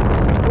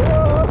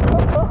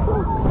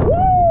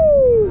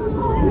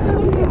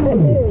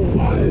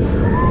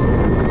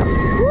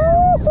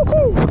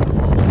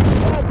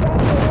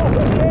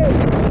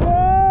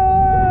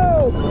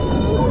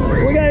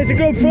 We're getting some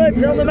good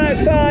flips on the Mach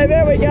 5.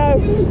 Here we go!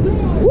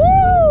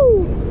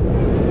 Woo!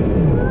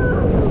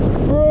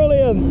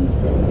 Brilliant!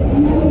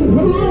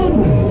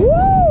 Woo!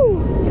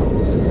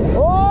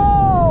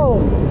 Oh!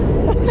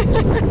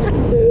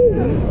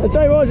 I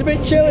tell you what, it's a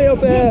bit chilly up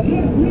here.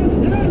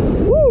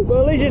 Woo! But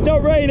at least it's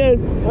not raining.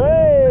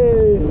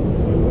 Hey!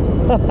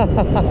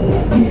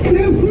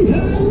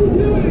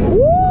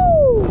 Woo!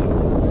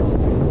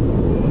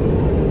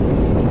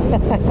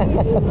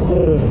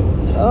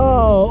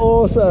 Oh,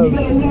 awesome!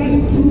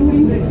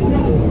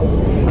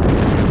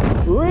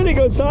 Really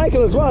good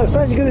cycle as well,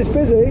 especially because it's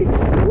busy.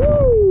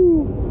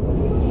 Woo!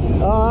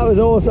 Oh, that was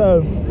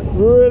awesome.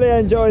 Really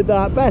enjoyed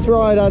that. Best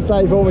ride I'd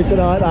say for me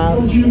tonight, that.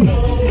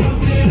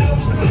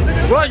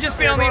 Well, I've just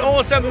been on the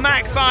awesome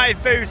Mach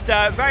 5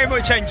 booster. Very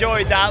much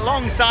enjoyed that.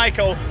 Long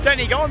cycle. Don't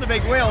need to go on the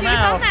big wheel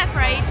now. He was on there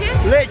for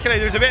ages. Literally,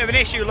 there was a bit of an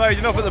issue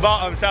loading up at the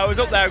bottom, so I was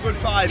up there a good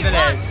 5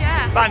 minutes. Was,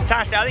 yeah.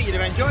 Fantastic. I think you'd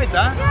have enjoyed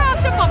that. Yeah,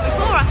 I've done one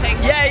before, I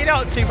think. Yeah, you're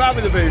not too bad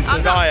with the boosters,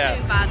 I'm not are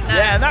you? too bad, no.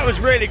 Yeah, and that was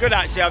really good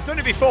actually. I've done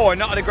it before and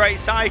not had a great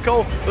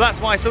cycle, but that's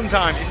why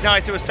sometimes it's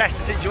nice to assess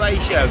the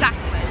situation. Exactly.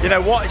 You know,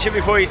 watch it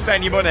before you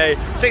spend your money.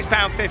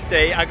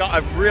 £6.50, I got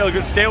a real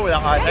good steal with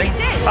that, I think.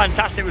 You did.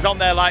 Fantastic, it was on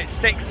there like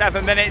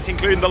 6-7 minutes,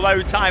 including the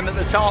load time at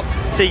the top,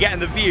 so you're getting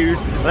the views,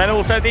 and then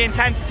also the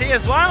intensity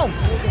as well.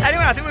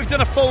 Anyway, I think we've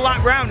done a full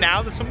lap round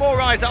now. There's some more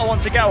rides that I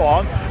want to go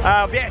on.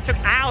 But yeah, it took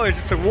hours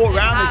just to walk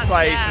around this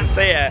place and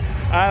see it.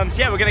 So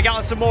yeah, we're going to get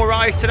on some more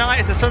rides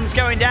tonight as the sun's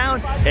going down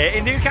here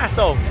in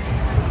Newcastle.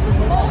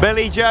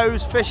 Billy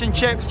Joe's Fish and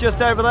Chips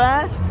just over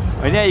there.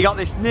 And yeah, you got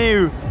this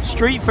new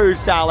street food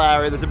style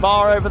area. There's a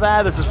bar over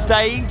there, there's a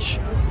stage.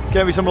 There's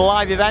going to be some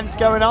live events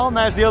going on.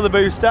 There's the other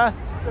booster.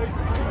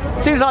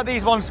 Seems like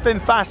these ones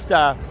spin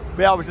faster,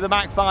 but obviously the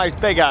Mach 5's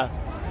bigger.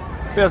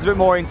 Feels a bit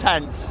more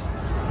intense.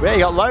 But yeah, you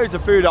got loads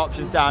of food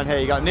options down here.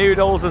 You got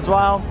noodles as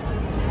well.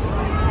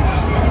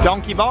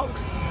 Donkey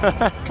box,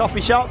 coffee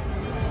shop.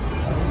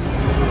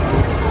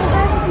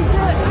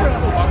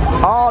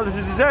 Oh, there's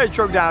a dessert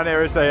truck down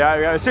here, is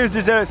there? As soon as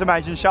desserts are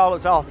mentioned,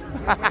 Charlotte's off.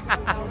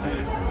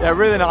 Yeah,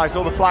 really nice,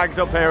 all the flags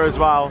up here as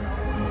well.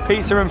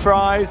 Pizza and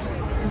fries.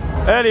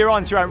 Earlier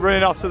on she went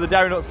running off to the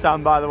donut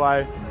stand, by the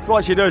way. That's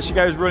what she does, she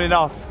goes running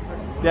off.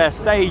 Yeah,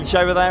 stage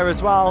over there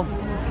as well.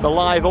 The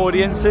live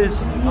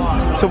audiences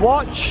to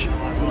watch.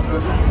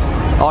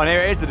 Oh, and here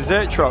it is, the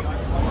dessert truck.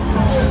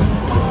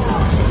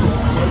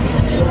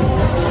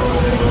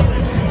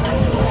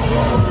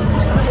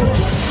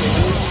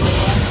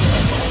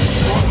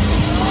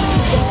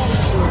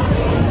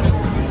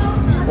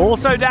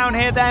 Also down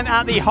here then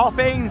at the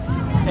Hoppings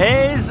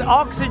is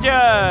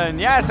Oxygen.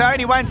 Yes, I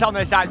only went on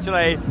this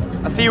actually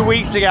a few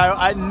weeks ago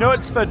at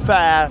Knutsford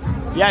Fair.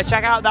 Yeah,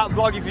 check out that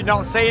vlog if you've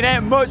not seen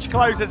it. Much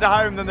closer to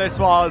home than this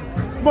one.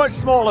 Much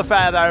smaller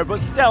fair though, but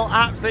still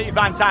absolutely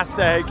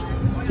fantastic.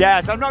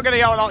 Yeah, so I'm not going to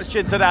go on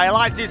Oxygen today. I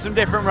like to do some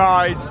different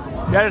rides.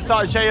 Yeah, just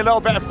thought I'd show you a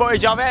little bit of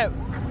footage of it.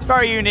 It's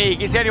very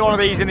unique. It's the only one of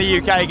these in the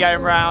UK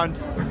going round.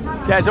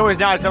 So yeah, it's always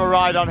nice to have a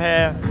ride on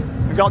here.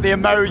 We've got the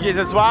emojis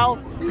as well,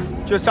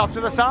 just off to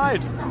the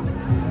side.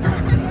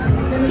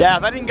 Yeah,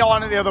 if I didn't go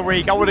on it the other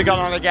week, I would have gone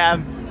on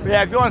again. But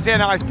yeah, if you want to see a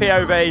nice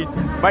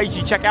POV, make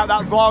sure you check out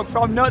that vlog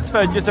from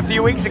Knutsford just a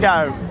few weeks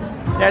ago.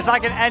 Yeah, it's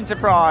like an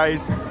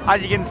Enterprise.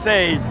 As you can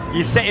see,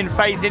 you're sitting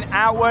facing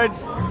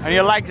outwards and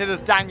your legs are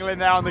just dangling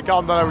there on the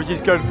gondola, which is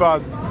good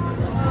fun.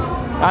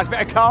 Nice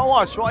bit of car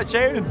wash, what a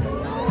tune.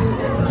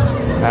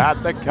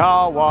 At the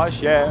car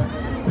wash, yeah.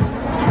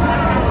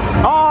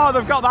 Oh,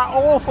 they've got that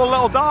awful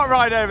little dart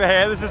ride over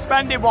here, the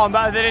suspended one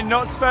that I did in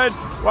Knutsford,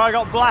 where I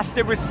got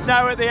blasted with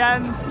snow at the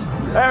end.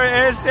 There it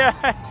is,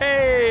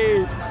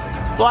 yay!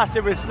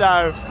 Blasted with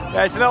snow.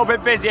 Yeah, it's a little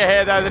bit busier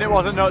here though than it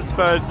was at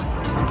Knutsford.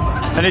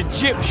 An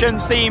Egyptian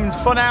themed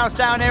funhouse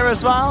down here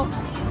as well.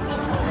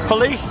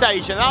 Police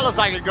station, that looks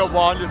like a good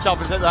one just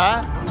opposite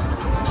there.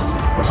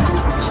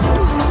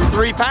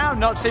 £3,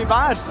 not too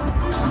bad.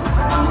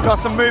 Got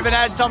some moving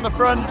heads on the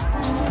front.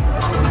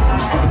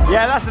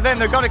 Yeah, that's the thing,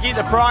 they've got to keep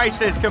the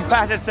prices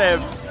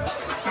competitive.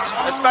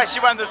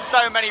 Especially when there's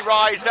so many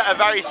rides that are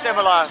very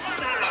similar.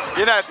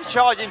 You know, if you're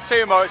charging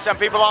too much, then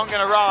people aren't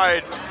going to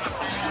ride.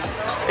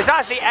 It's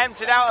actually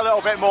emptied out a little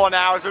bit more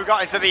now as we've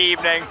got into the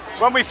evening.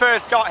 When we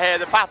first got here,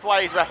 the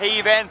pathways were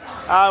heaving,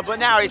 but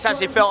now it's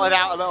actually filtered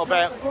out a little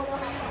bit.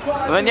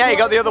 And then yeah, you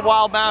got the other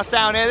wild mouse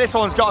down here. This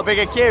one's got a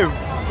bigger queue.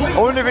 I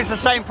wonder if it's the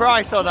same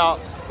price or not.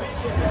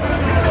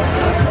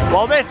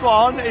 Well, this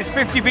one is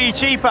 50p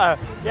cheaper.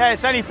 Yeah,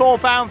 it's only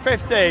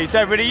 £4.50.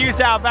 So if we'd have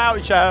used our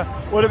voucher,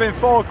 would have been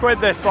 £4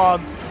 this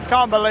one.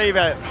 Can't believe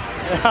it.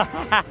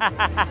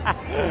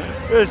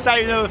 We'll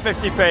save another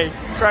 50p.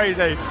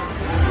 Crazy.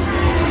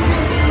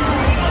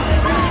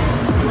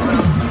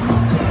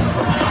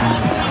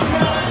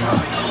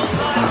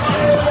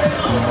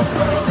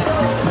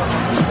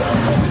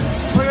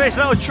 Look at this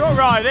little truck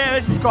ride here.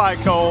 This is quite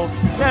cool.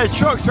 Yeah, the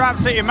trucks are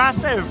absolutely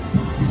massive.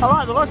 I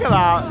like the look of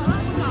that.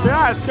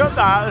 Yeah, it's good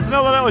that. There's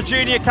another little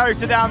junior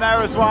coaster down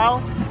there as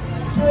well.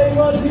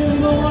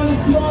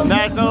 And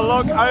there's another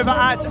look over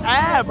at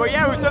Air. But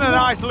yeah, we've done a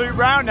nice loop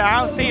round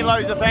now, seen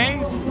loads of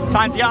things.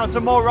 Time to get on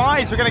some more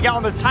rides. We're going to get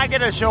on the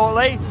Tagada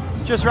shortly,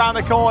 just round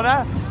the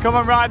corner. Come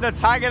and ride the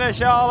Tagada,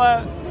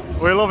 Charlotte.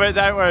 We love it,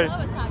 don't we?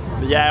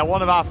 Yeah,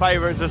 one of our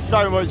favourites. There's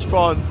so much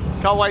fun.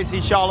 Can't wait to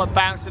see Charlotte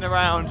bouncing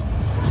around.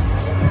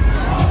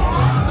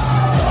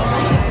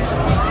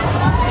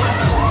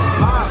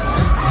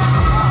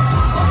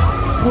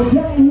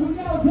 Okay, here we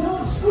go,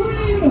 don't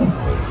scream!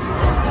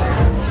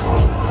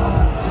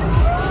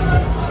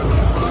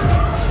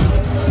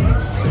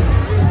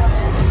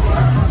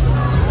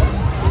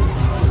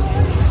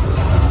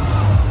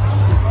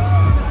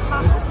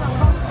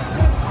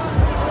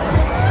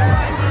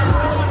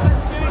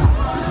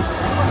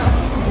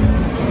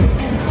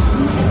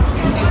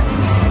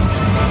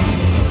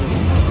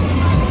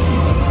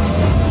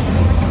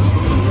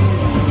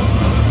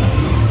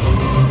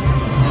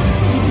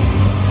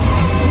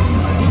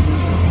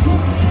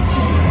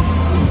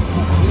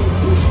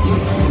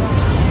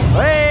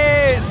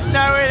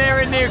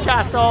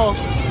 Newcastle,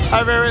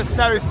 over here at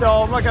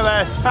Snowstorm, look at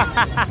this.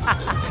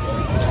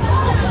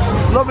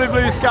 Lovely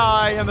blue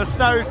sky and the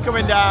snow's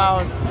coming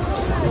down.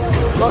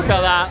 Look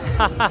at that.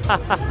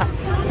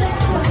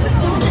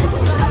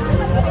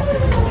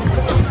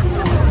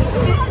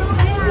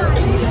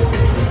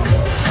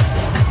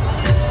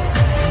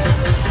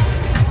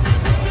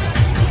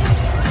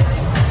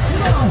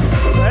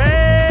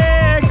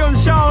 Hey, here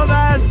comes Charlotte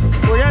then.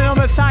 We're getting on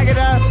the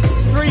Tagada,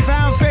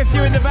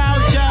 £3.50 with the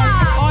voucher.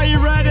 Are you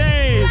ready?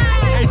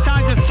 It's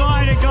time to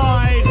slide and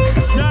glide.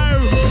 No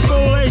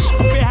foolish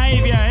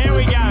behaviour. Here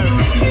we go.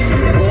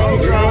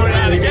 Going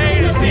out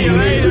again. See you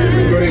later.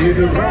 We're going to hit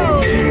the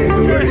road.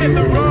 We're going to hit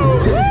the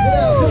road.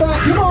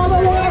 Come on,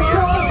 let's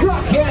go.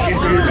 Rock it.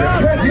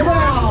 Come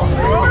on.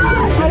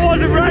 I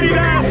wasn't ready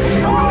then.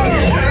 What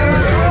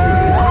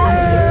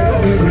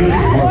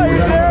are you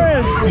doing?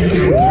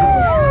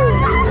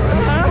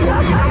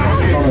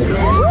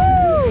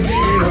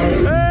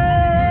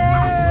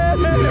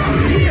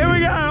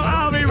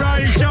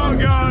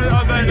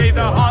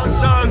 The hot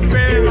sun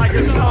feeling like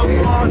a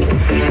someone.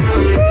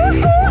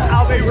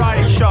 I'll be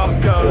riding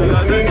shotgun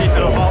underneath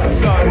the hot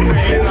sun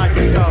feeling like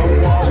a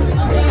someone.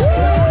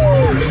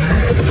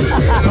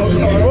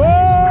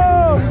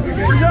 Whoa!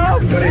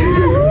 Stop!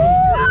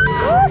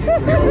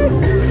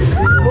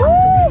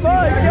 Oh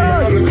my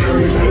god!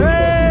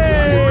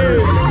 Hey!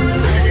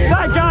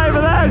 That guy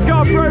over there has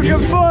got a broken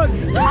foot!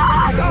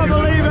 I can't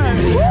believe it!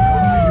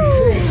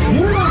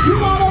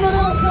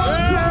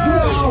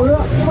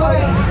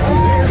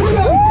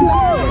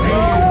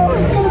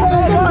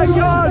 Oh my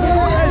god,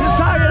 there's a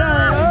Tagada!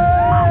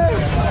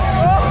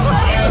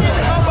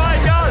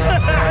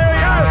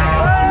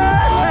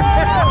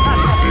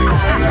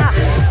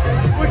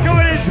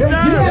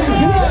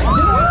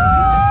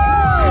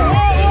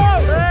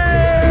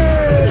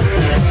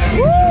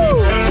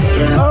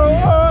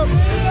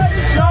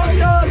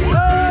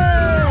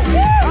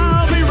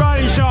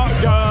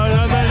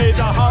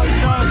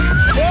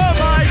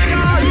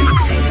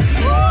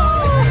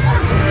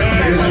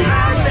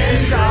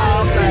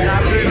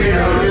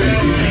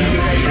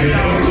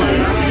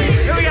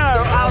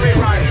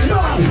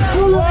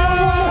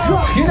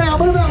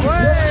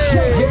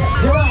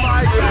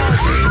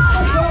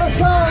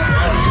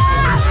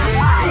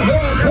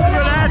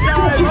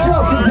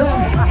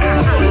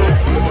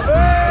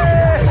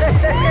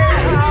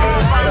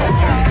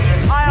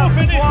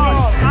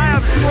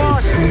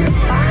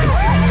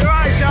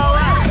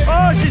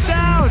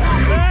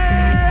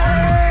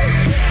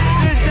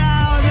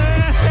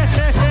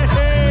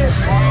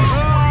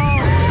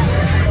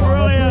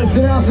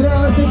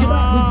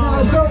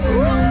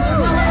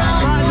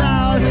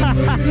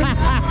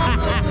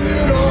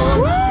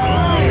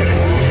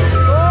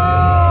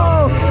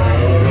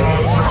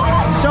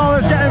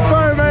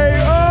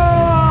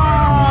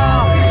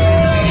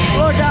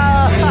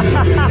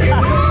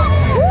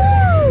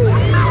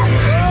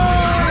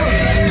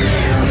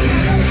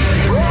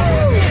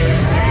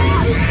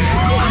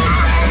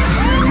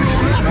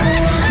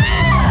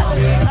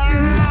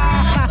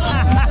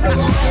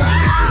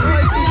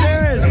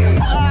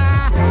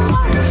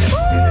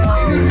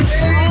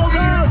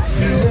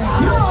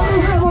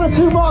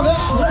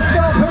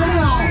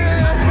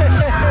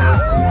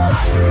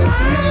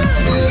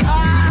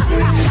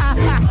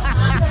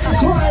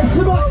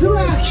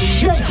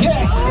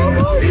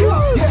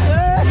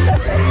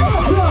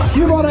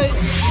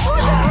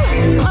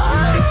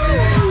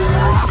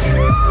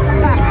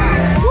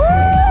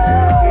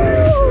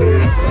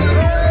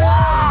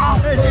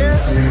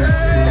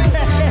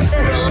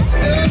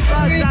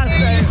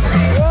 Fantastic.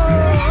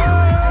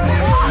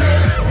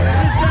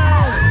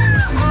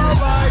 Oh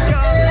my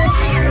God.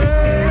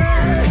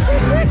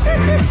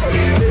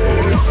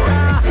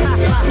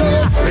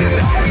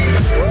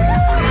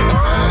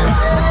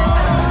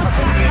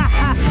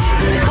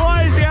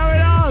 What is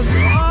going on?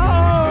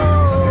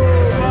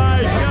 Oh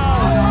my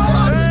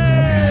God.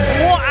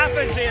 What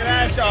happened to you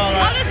there,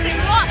 Charlotte? Honestly,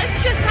 what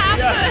has just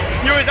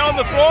happened? You was on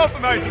the floor for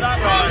most of that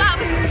Oh, ride. that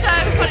was so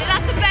funny.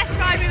 That's the best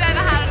ride we've ever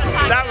had on a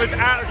tag. That was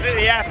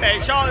absolutely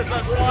epic. Charlotte's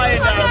like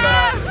flying down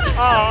there.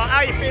 Oh, how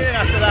are you feeling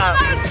after that?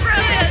 That was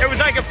brilliant. It was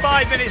like a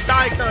 5-minute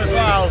cycle as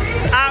well.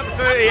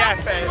 Absolutely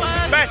epic.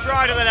 Best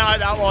ride of the night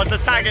that was. The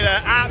tagging it.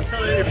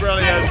 Absolutely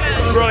brilliant.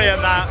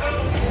 Brilliant that.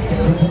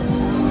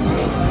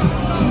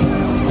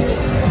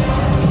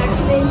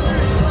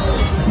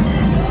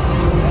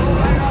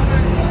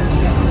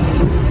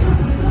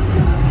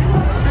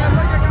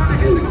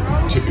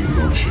 Tipping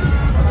motion.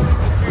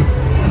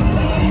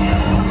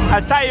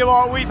 I tell you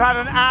what, we've had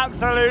an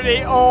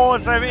absolutely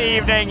awesome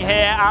evening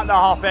here at the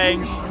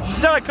Hoppings.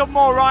 Still a couple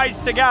more rides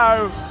to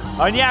go.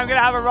 And yeah, I'm going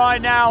to have a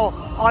ride now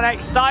on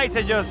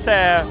Exciter just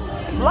here.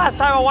 Last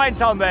time I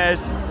went on this,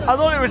 I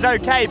thought it was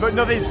okay, but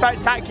nothing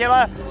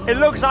spectacular. It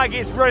looks like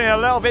it's running a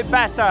little bit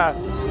better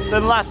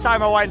than last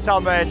time I went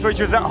on this, which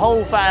was at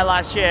Hull Fair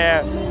last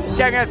year.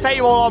 So I'm going to take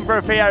you all on for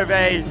a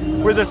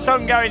POV with the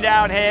sun going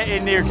down here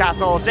in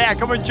Newcastle. So yeah,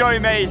 come and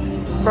join me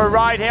for a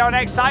ride here on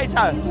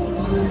Exciter.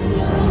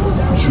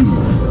 2,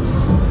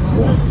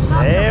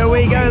 1. Here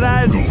we go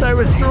then. So it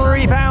was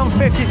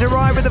 £3.50 to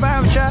ride with the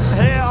voucher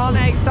here on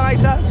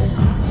Exciter.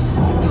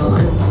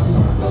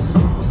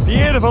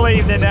 Beautiful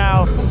evening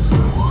now.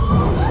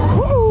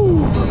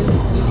 Woo!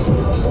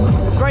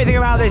 Great thing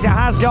about this, it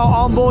has got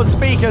onboard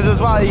speakers as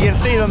well. You can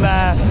see them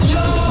there.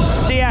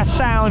 DS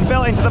sound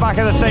built into the back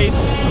of the seat.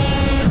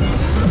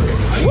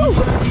 Woo!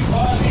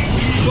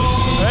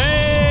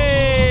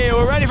 Hey,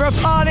 we're ready for a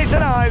party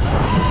tonight.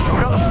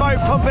 We've got the smoke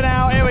pumping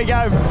out. Here we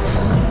go.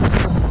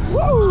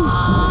 Woo!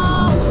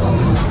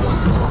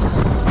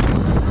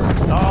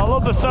 Oh, I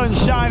love the sun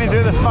shining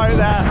through the smoke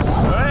there.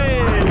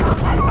 Hey!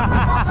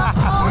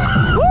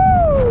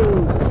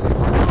 Woo!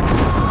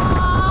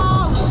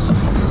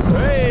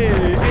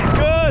 Hey! It's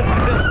good!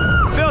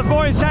 It feels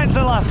more intense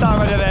than last time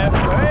I did it.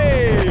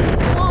 Hey!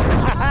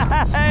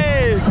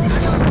 Hey!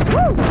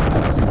 Woo!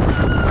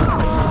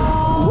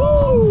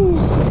 Woo!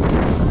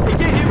 It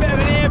gives you a bit of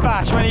an ear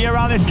bash when you get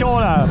around this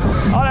corner.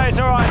 Oh no, it's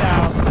alright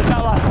now. It's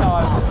not last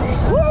time.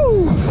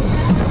 Woo!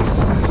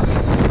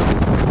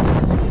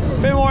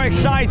 Bit more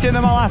exciting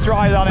than my last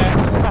ride on it.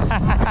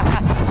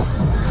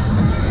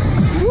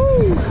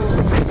 Woo!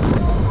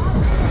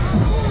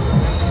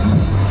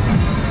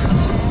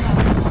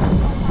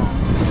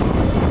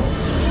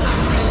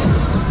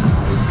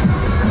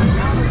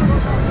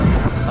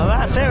 Well,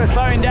 that's it, we're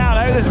slowing down.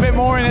 I hope there's a bit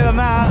more in it than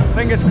that.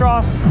 Fingers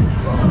crossed.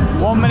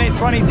 1 minute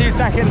 22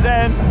 seconds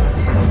in.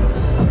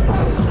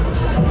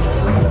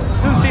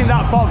 Doesn't seem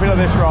that popular,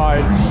 this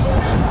ride.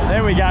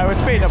 There we go, we're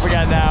speeding up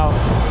again now.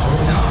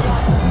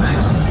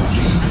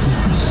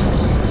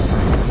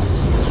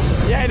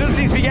 Yeah, it doesn't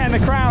seem to be getting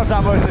the crowds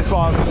that much, this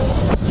one.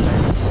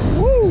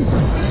 Woo!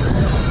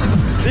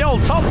 The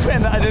old top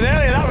spin that I did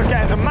earlier, that was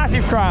getting some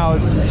massive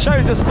crowds.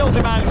 Shows there's still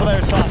demand for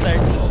those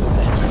classics.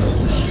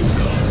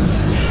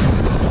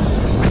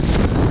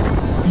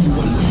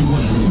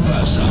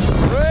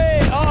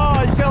 Whee!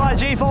 Oh, you feel like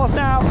G-force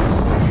now?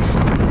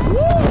 Woo!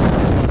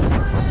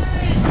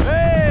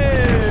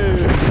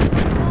 Hey!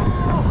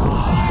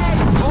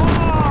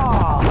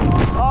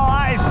 Oh,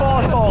 that is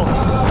forceful.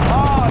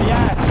 Oh,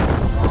 yes.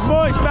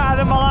 Much better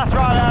than my last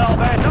ride out of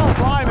this. Oh,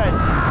 blimey.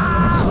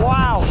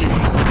 Wow.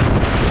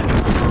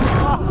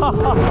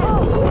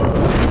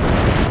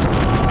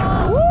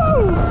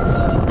 Woo!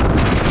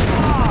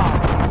 Oh.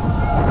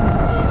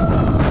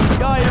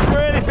 God, you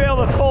really feel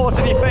the force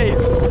in your feet.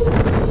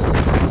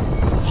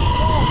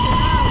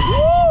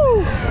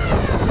 Woo!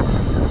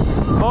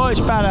 Much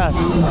better.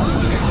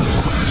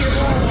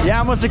 Yeah,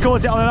 I must have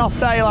caught it on an off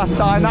day last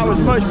time. That was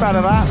much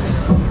better, that.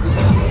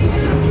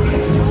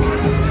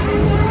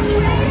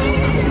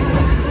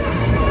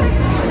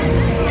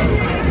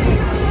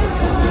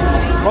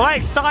 Well,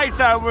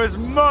 Exciter was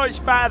much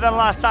better than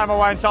last time I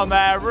went on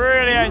there.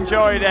 Really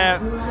enjoyed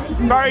it.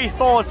 Very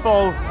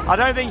forceful. I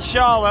don't think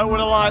Charlotte would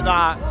have liked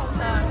that.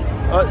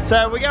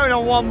 But we're going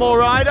on one more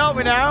ride, aren't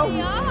we now?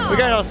 We are. We're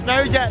going on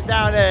Snowjet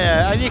down here.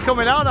 And you're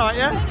coming on, aren't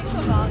you?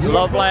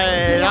 Lovely.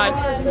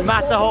 Nice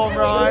Matterhorn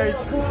ride.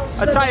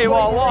 I tell you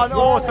what an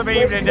awesome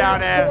evening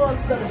down here.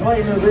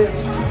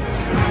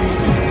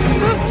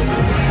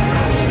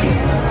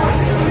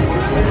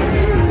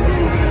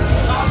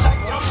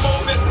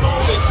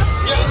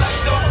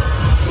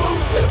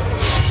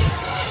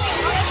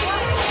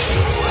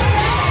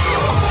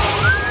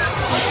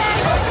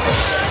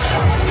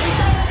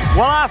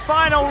 Well, our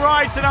final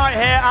ride tonight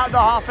here at the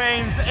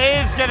Hoppings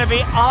is going to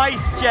be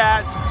Ice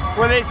Jet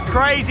with its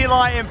crazy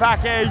lighting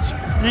package.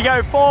 You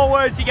go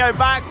forwards, you go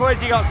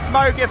backwards, you got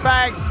smoke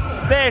effects.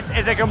 This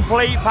is a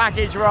complete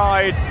package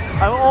ride.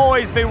 I've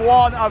always been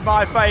one of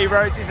my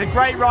favourites. It's a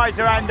great ride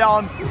to end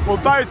on. We're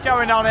both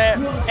going on it.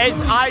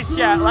 It's Ice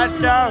Jet, let's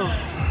go.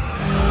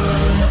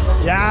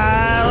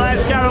 Yeah,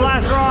 let's go,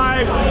 last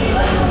ride.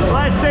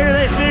 Let's do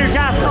this,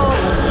 Newcastle.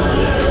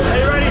 Are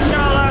you ready,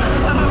 Charlotte?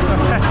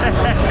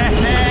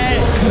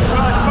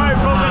 Got smoke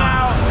coming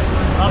out.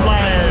 I'm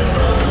landing.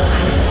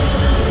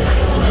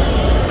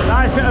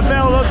 Nice bit of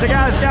build up to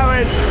get us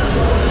going.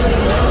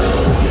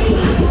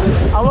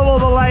 I love all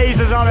the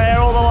lasers on here,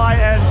 all the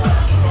lighting.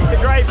 It's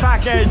a great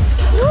package.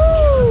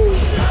 Woo!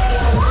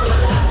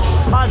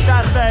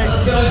 Fantastic.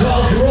 Let's go,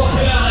 girls,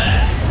 rocking out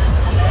there.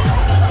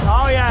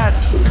 Oh yes.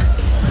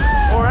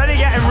 Already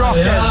getting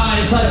rocking.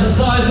 Yeah, side to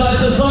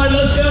side,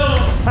 let's go.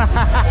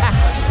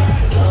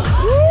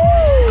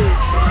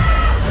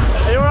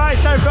 Are you alright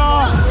so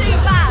far? Not too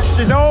bad.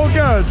 She's all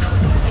good.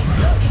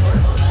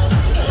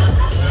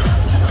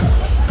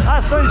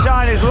 That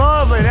sunshine is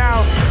lovely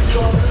now.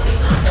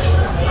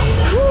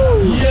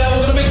 Yeah,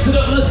 we're gonna mix it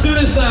up. Let's do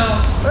this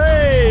now.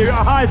 Hey, we've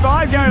got a high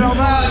five going on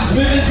there. Just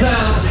moving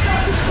sounds.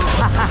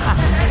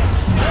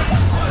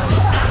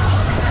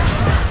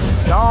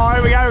 Oh,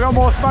 here we go, we've got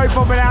more smoke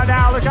pumping out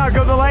now. Look how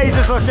good the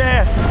lasers look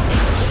here.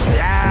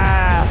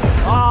 Yeah.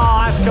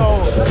 Oh, that's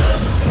cool.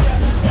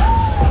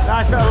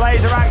 Nice bit of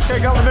laser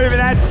action, got the moving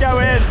heads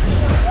going.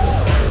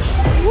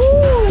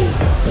 Woo.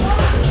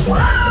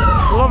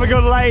 Love a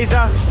good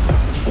laser.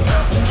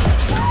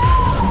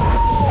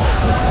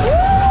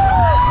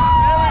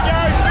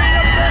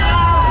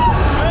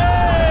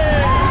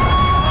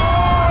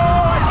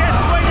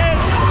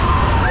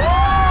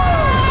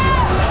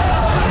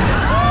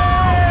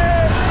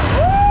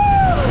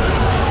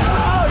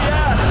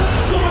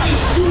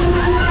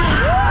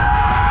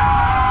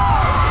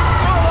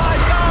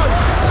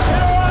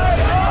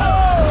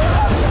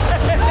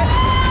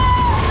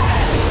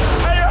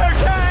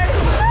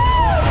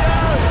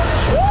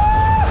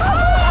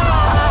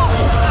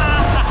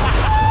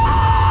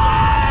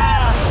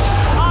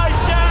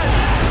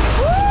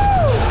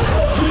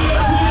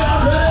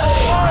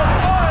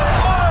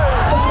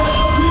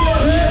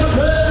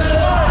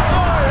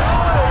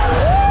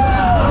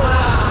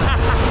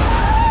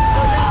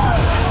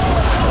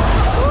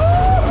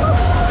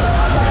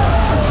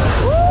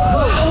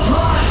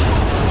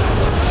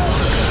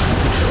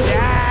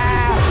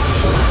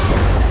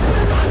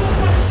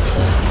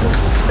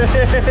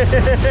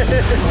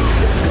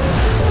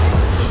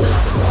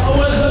 Oh,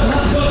 where's the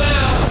pants on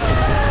now?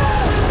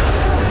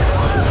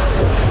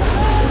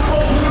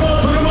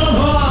 Put 'em on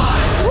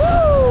high.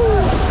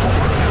 Woo!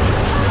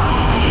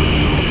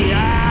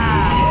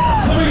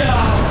 Yeah! So we go.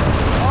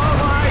 Oh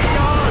my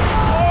God!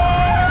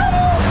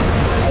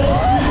 More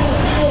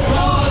speed, more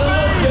power.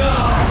 Let's go.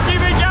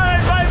 Keep it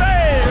going, baby!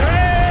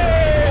 Hey!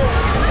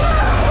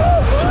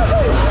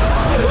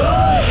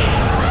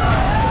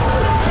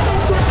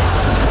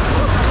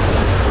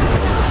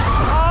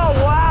 Oh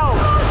wow!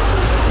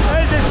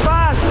 This is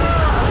fast!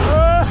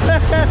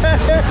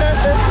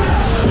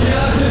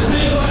 Yeah, I can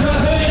see you, I can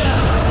hear you.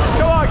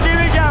 Come on, keep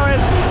it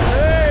going!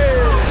 Hey!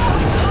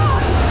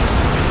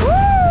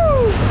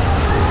 Woo!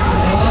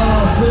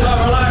 Oh, sit back,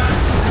 relax.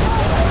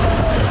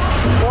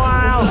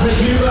 Wow! Let's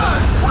take you back.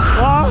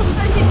 What?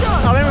 So you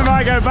done? I think we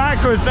might go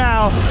backwards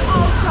now. Oh,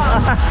 God.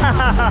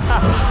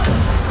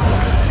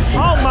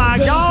 Oh my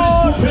Set your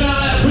God! fist pumping out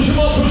there. Push 'em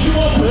up, push 'em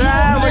up, push 'em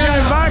Yeah, up. we're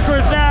going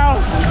backwards now.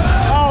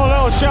 Oh,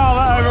 little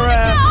Charlotte over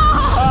here.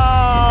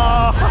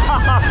 Oh.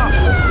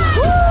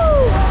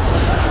 Woo.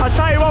 I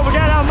tell you what, we're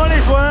getting our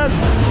money's worth.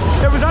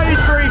 It was only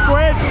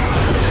 £3.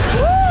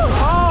 Woo.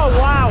 Oh,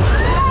 wow.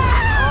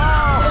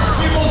 Oh.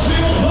 More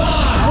speed, more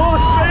power. More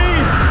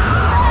speed.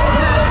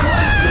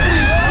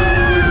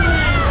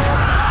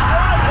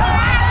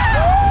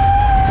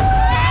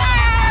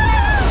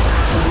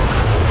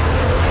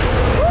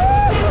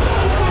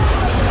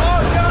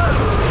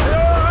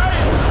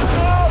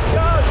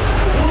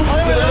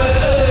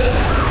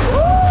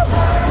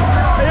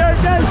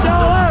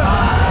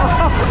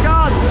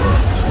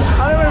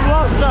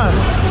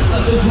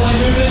 This line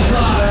moving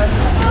inside.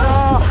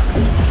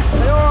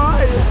 We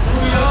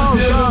are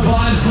feeling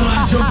vibes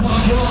tonight. Jump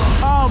on clock.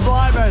 Oh,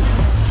 blimey.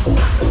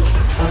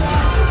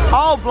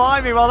 Oh,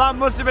 blimey. Well, that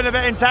must have been a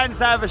bit intense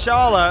there for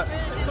Charlotte.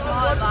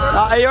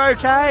 Are you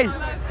okay?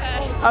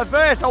 Okay. At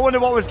first, I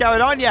wondered what was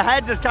going on. Your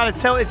head just kind of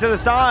tilted to the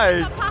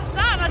side. I passed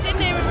out and I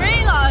didn't even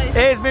realise.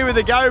 Here's me with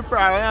the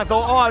GoPro, and I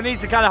thought, oh, I need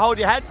to kind of hold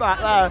your head back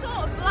I there.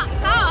 sort of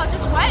blacked out, I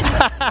just went.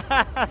 God,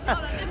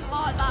 I didn't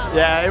like that.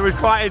 Yeah, it was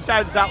quite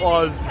intense, that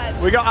was.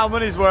 We got our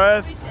money's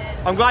worth. We did.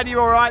 I'm glad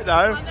you're all right,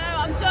 though. I know,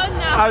 I'm done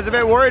now. I was a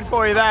bit worried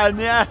for you then,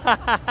 yeah.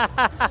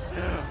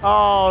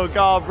 Oh,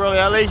 God,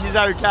 brilliant. At least he's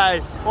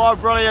okay. What a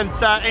brilliant,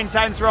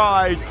 intense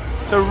ride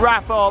to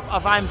wrap up a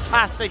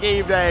fantastic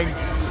evening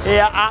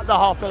here at the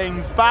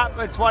Hoppings. Back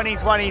for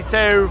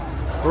 2022.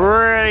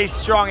 Really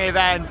strong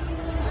event,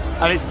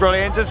 and it's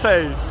brilliant to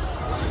see.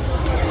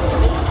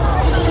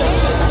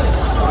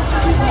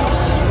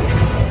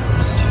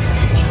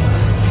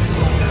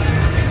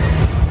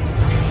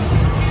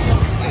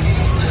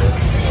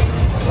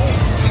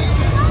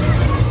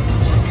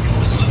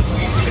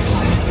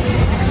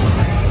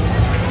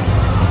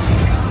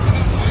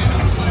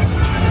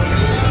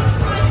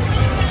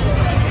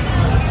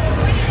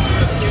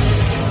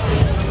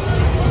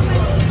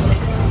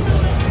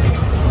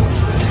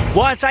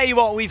 tell you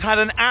what, we've had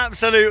an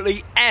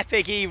absolutely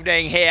epic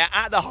evening here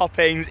at the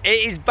Hoppings.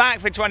 It is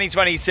back for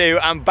 2022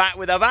 and back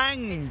with a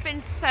bang. It's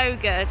been so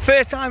good.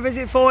 First time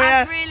visit for you?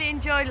 I've really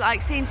enjoyed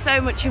like seeing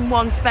so much in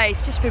one space.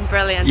 Just been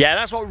brilliant. Yeah,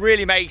 that's what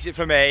really makes it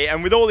for me.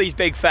 And with all these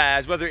big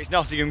fairs, whether it's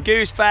Nottingham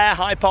Goose Fair,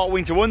 Hyde Park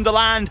Winter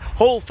Wonderland,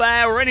 Hull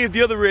Fair, or any of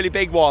the other really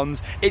big ones,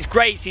 it's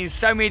great seeing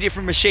so many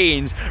different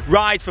machines,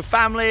 rides for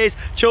families,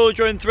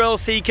 children, thrill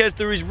seekers.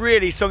 There is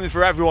really something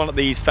for everyone at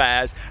these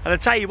fairs. And I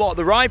tell you what,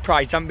 the ride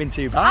price hasn't been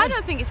too bad. I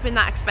don't think it's been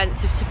that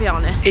expensive, to be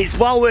honest. It's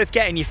well worth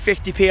getting your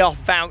 50p off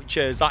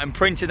vouchers, like, and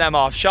printing them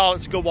off.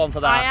 Charlotte's a good one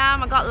for that. I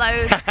am, I got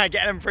loads.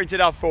 Getting them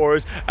printed off for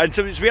us. And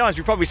to be honest,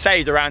 we probably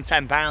saved around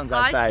 £10,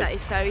 I'd say.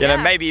 So, yeah. You know,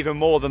 maybe even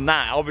more than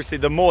that. Obviously,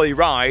 the more you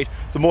ride,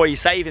 the more you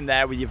save in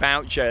there with your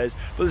vouchers.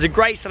 But there's a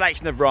great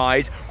selection of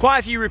rides, quite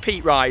a few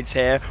repeat rides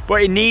here,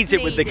 but it needs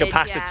it with the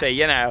capacity,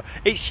 you know.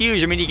 It's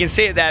huge. I mean, you can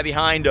see it there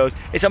behind us.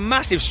 It's a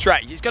massive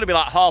stretch. It's got to be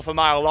like half a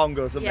mile long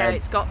or something. Yeah,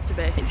 it's got to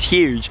be. It's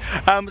huge.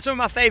 Some of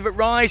my favourite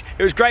rides,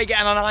 it was great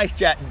getting on an ice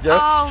jet.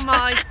 Oh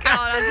my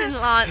god, I didn't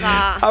like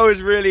that. That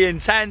was really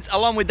intense.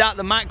 Along with that,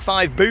 the Mach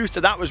 5 booster,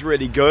 that was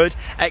really good.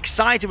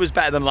 Exciter was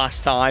better than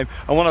last time,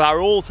 and one of our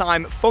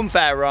all-time fun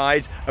fair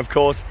rides, of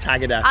course,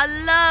 Tagada. I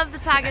love the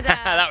Tagada.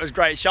 That was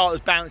great. Charlotte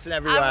was bouncing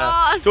everywhere.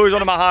 I was. It's always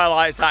one of my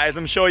highlights, that is.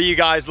 I'm sure you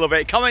guys love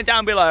it. Comment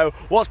down below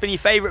what's been your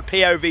favourite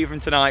POV from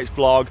tonight's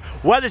vlog.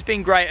 Weather's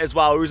been great as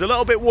well. We was a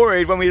little bit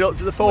worried when we looked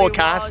at the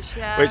forecast,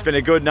 yeah. but it's been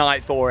a good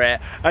night for it.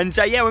 And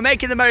yeah, we're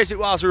making the most of it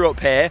whilst we're up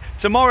here.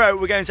 Tomorrow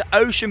we're going to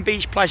Ocean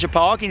Beach Pleasure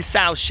Park in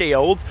South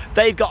Shields.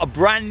 They've got a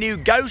brand new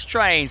ghost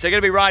train, so they're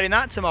going to be riding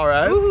that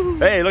tomorrow. Ooh.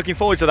 Hey, looking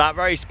forward to that,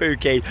 very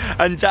spooky.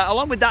 And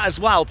along with that as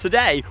well,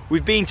 today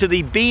we've been to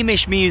the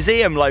Beamish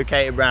Museum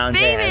located around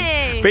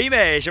here.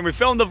 Beamish, and we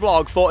filmed the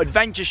vlog for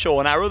Adventure Shaw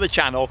on our other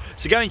channel,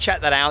 so go and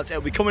check that out.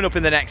 It'll be coming up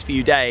in the next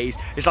few days.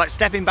 It's like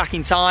stepping back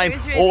in time,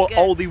 really all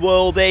oldie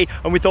worldy,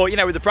 and we thought, you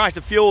know, with the price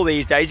of fuel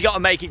these days, you got to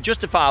make it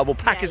justifiable,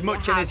 pack as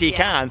much in as you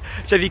can.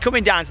 So if you're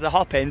coming down to the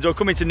Hoppings or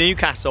coming to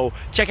Newcastle,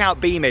 check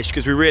out Beamish,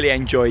 because we really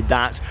enjoyed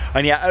that.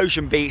 And yeah,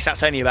 Ocean Beach,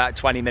 that's only about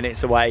 20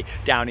 minutes away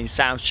down in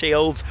South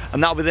Shields,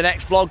 and that'll be the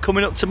next vlog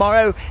coming up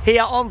tomorrow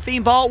here on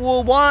Theme Park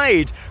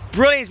Worldwide.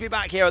 Brilliant to be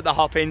back here at the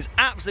Hoppings,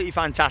 absolutely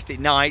fantastic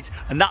night,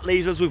 and that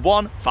leaves us with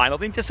one final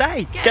thing to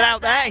say. Get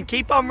out there and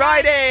keep on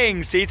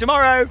riding. See you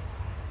tomorrow.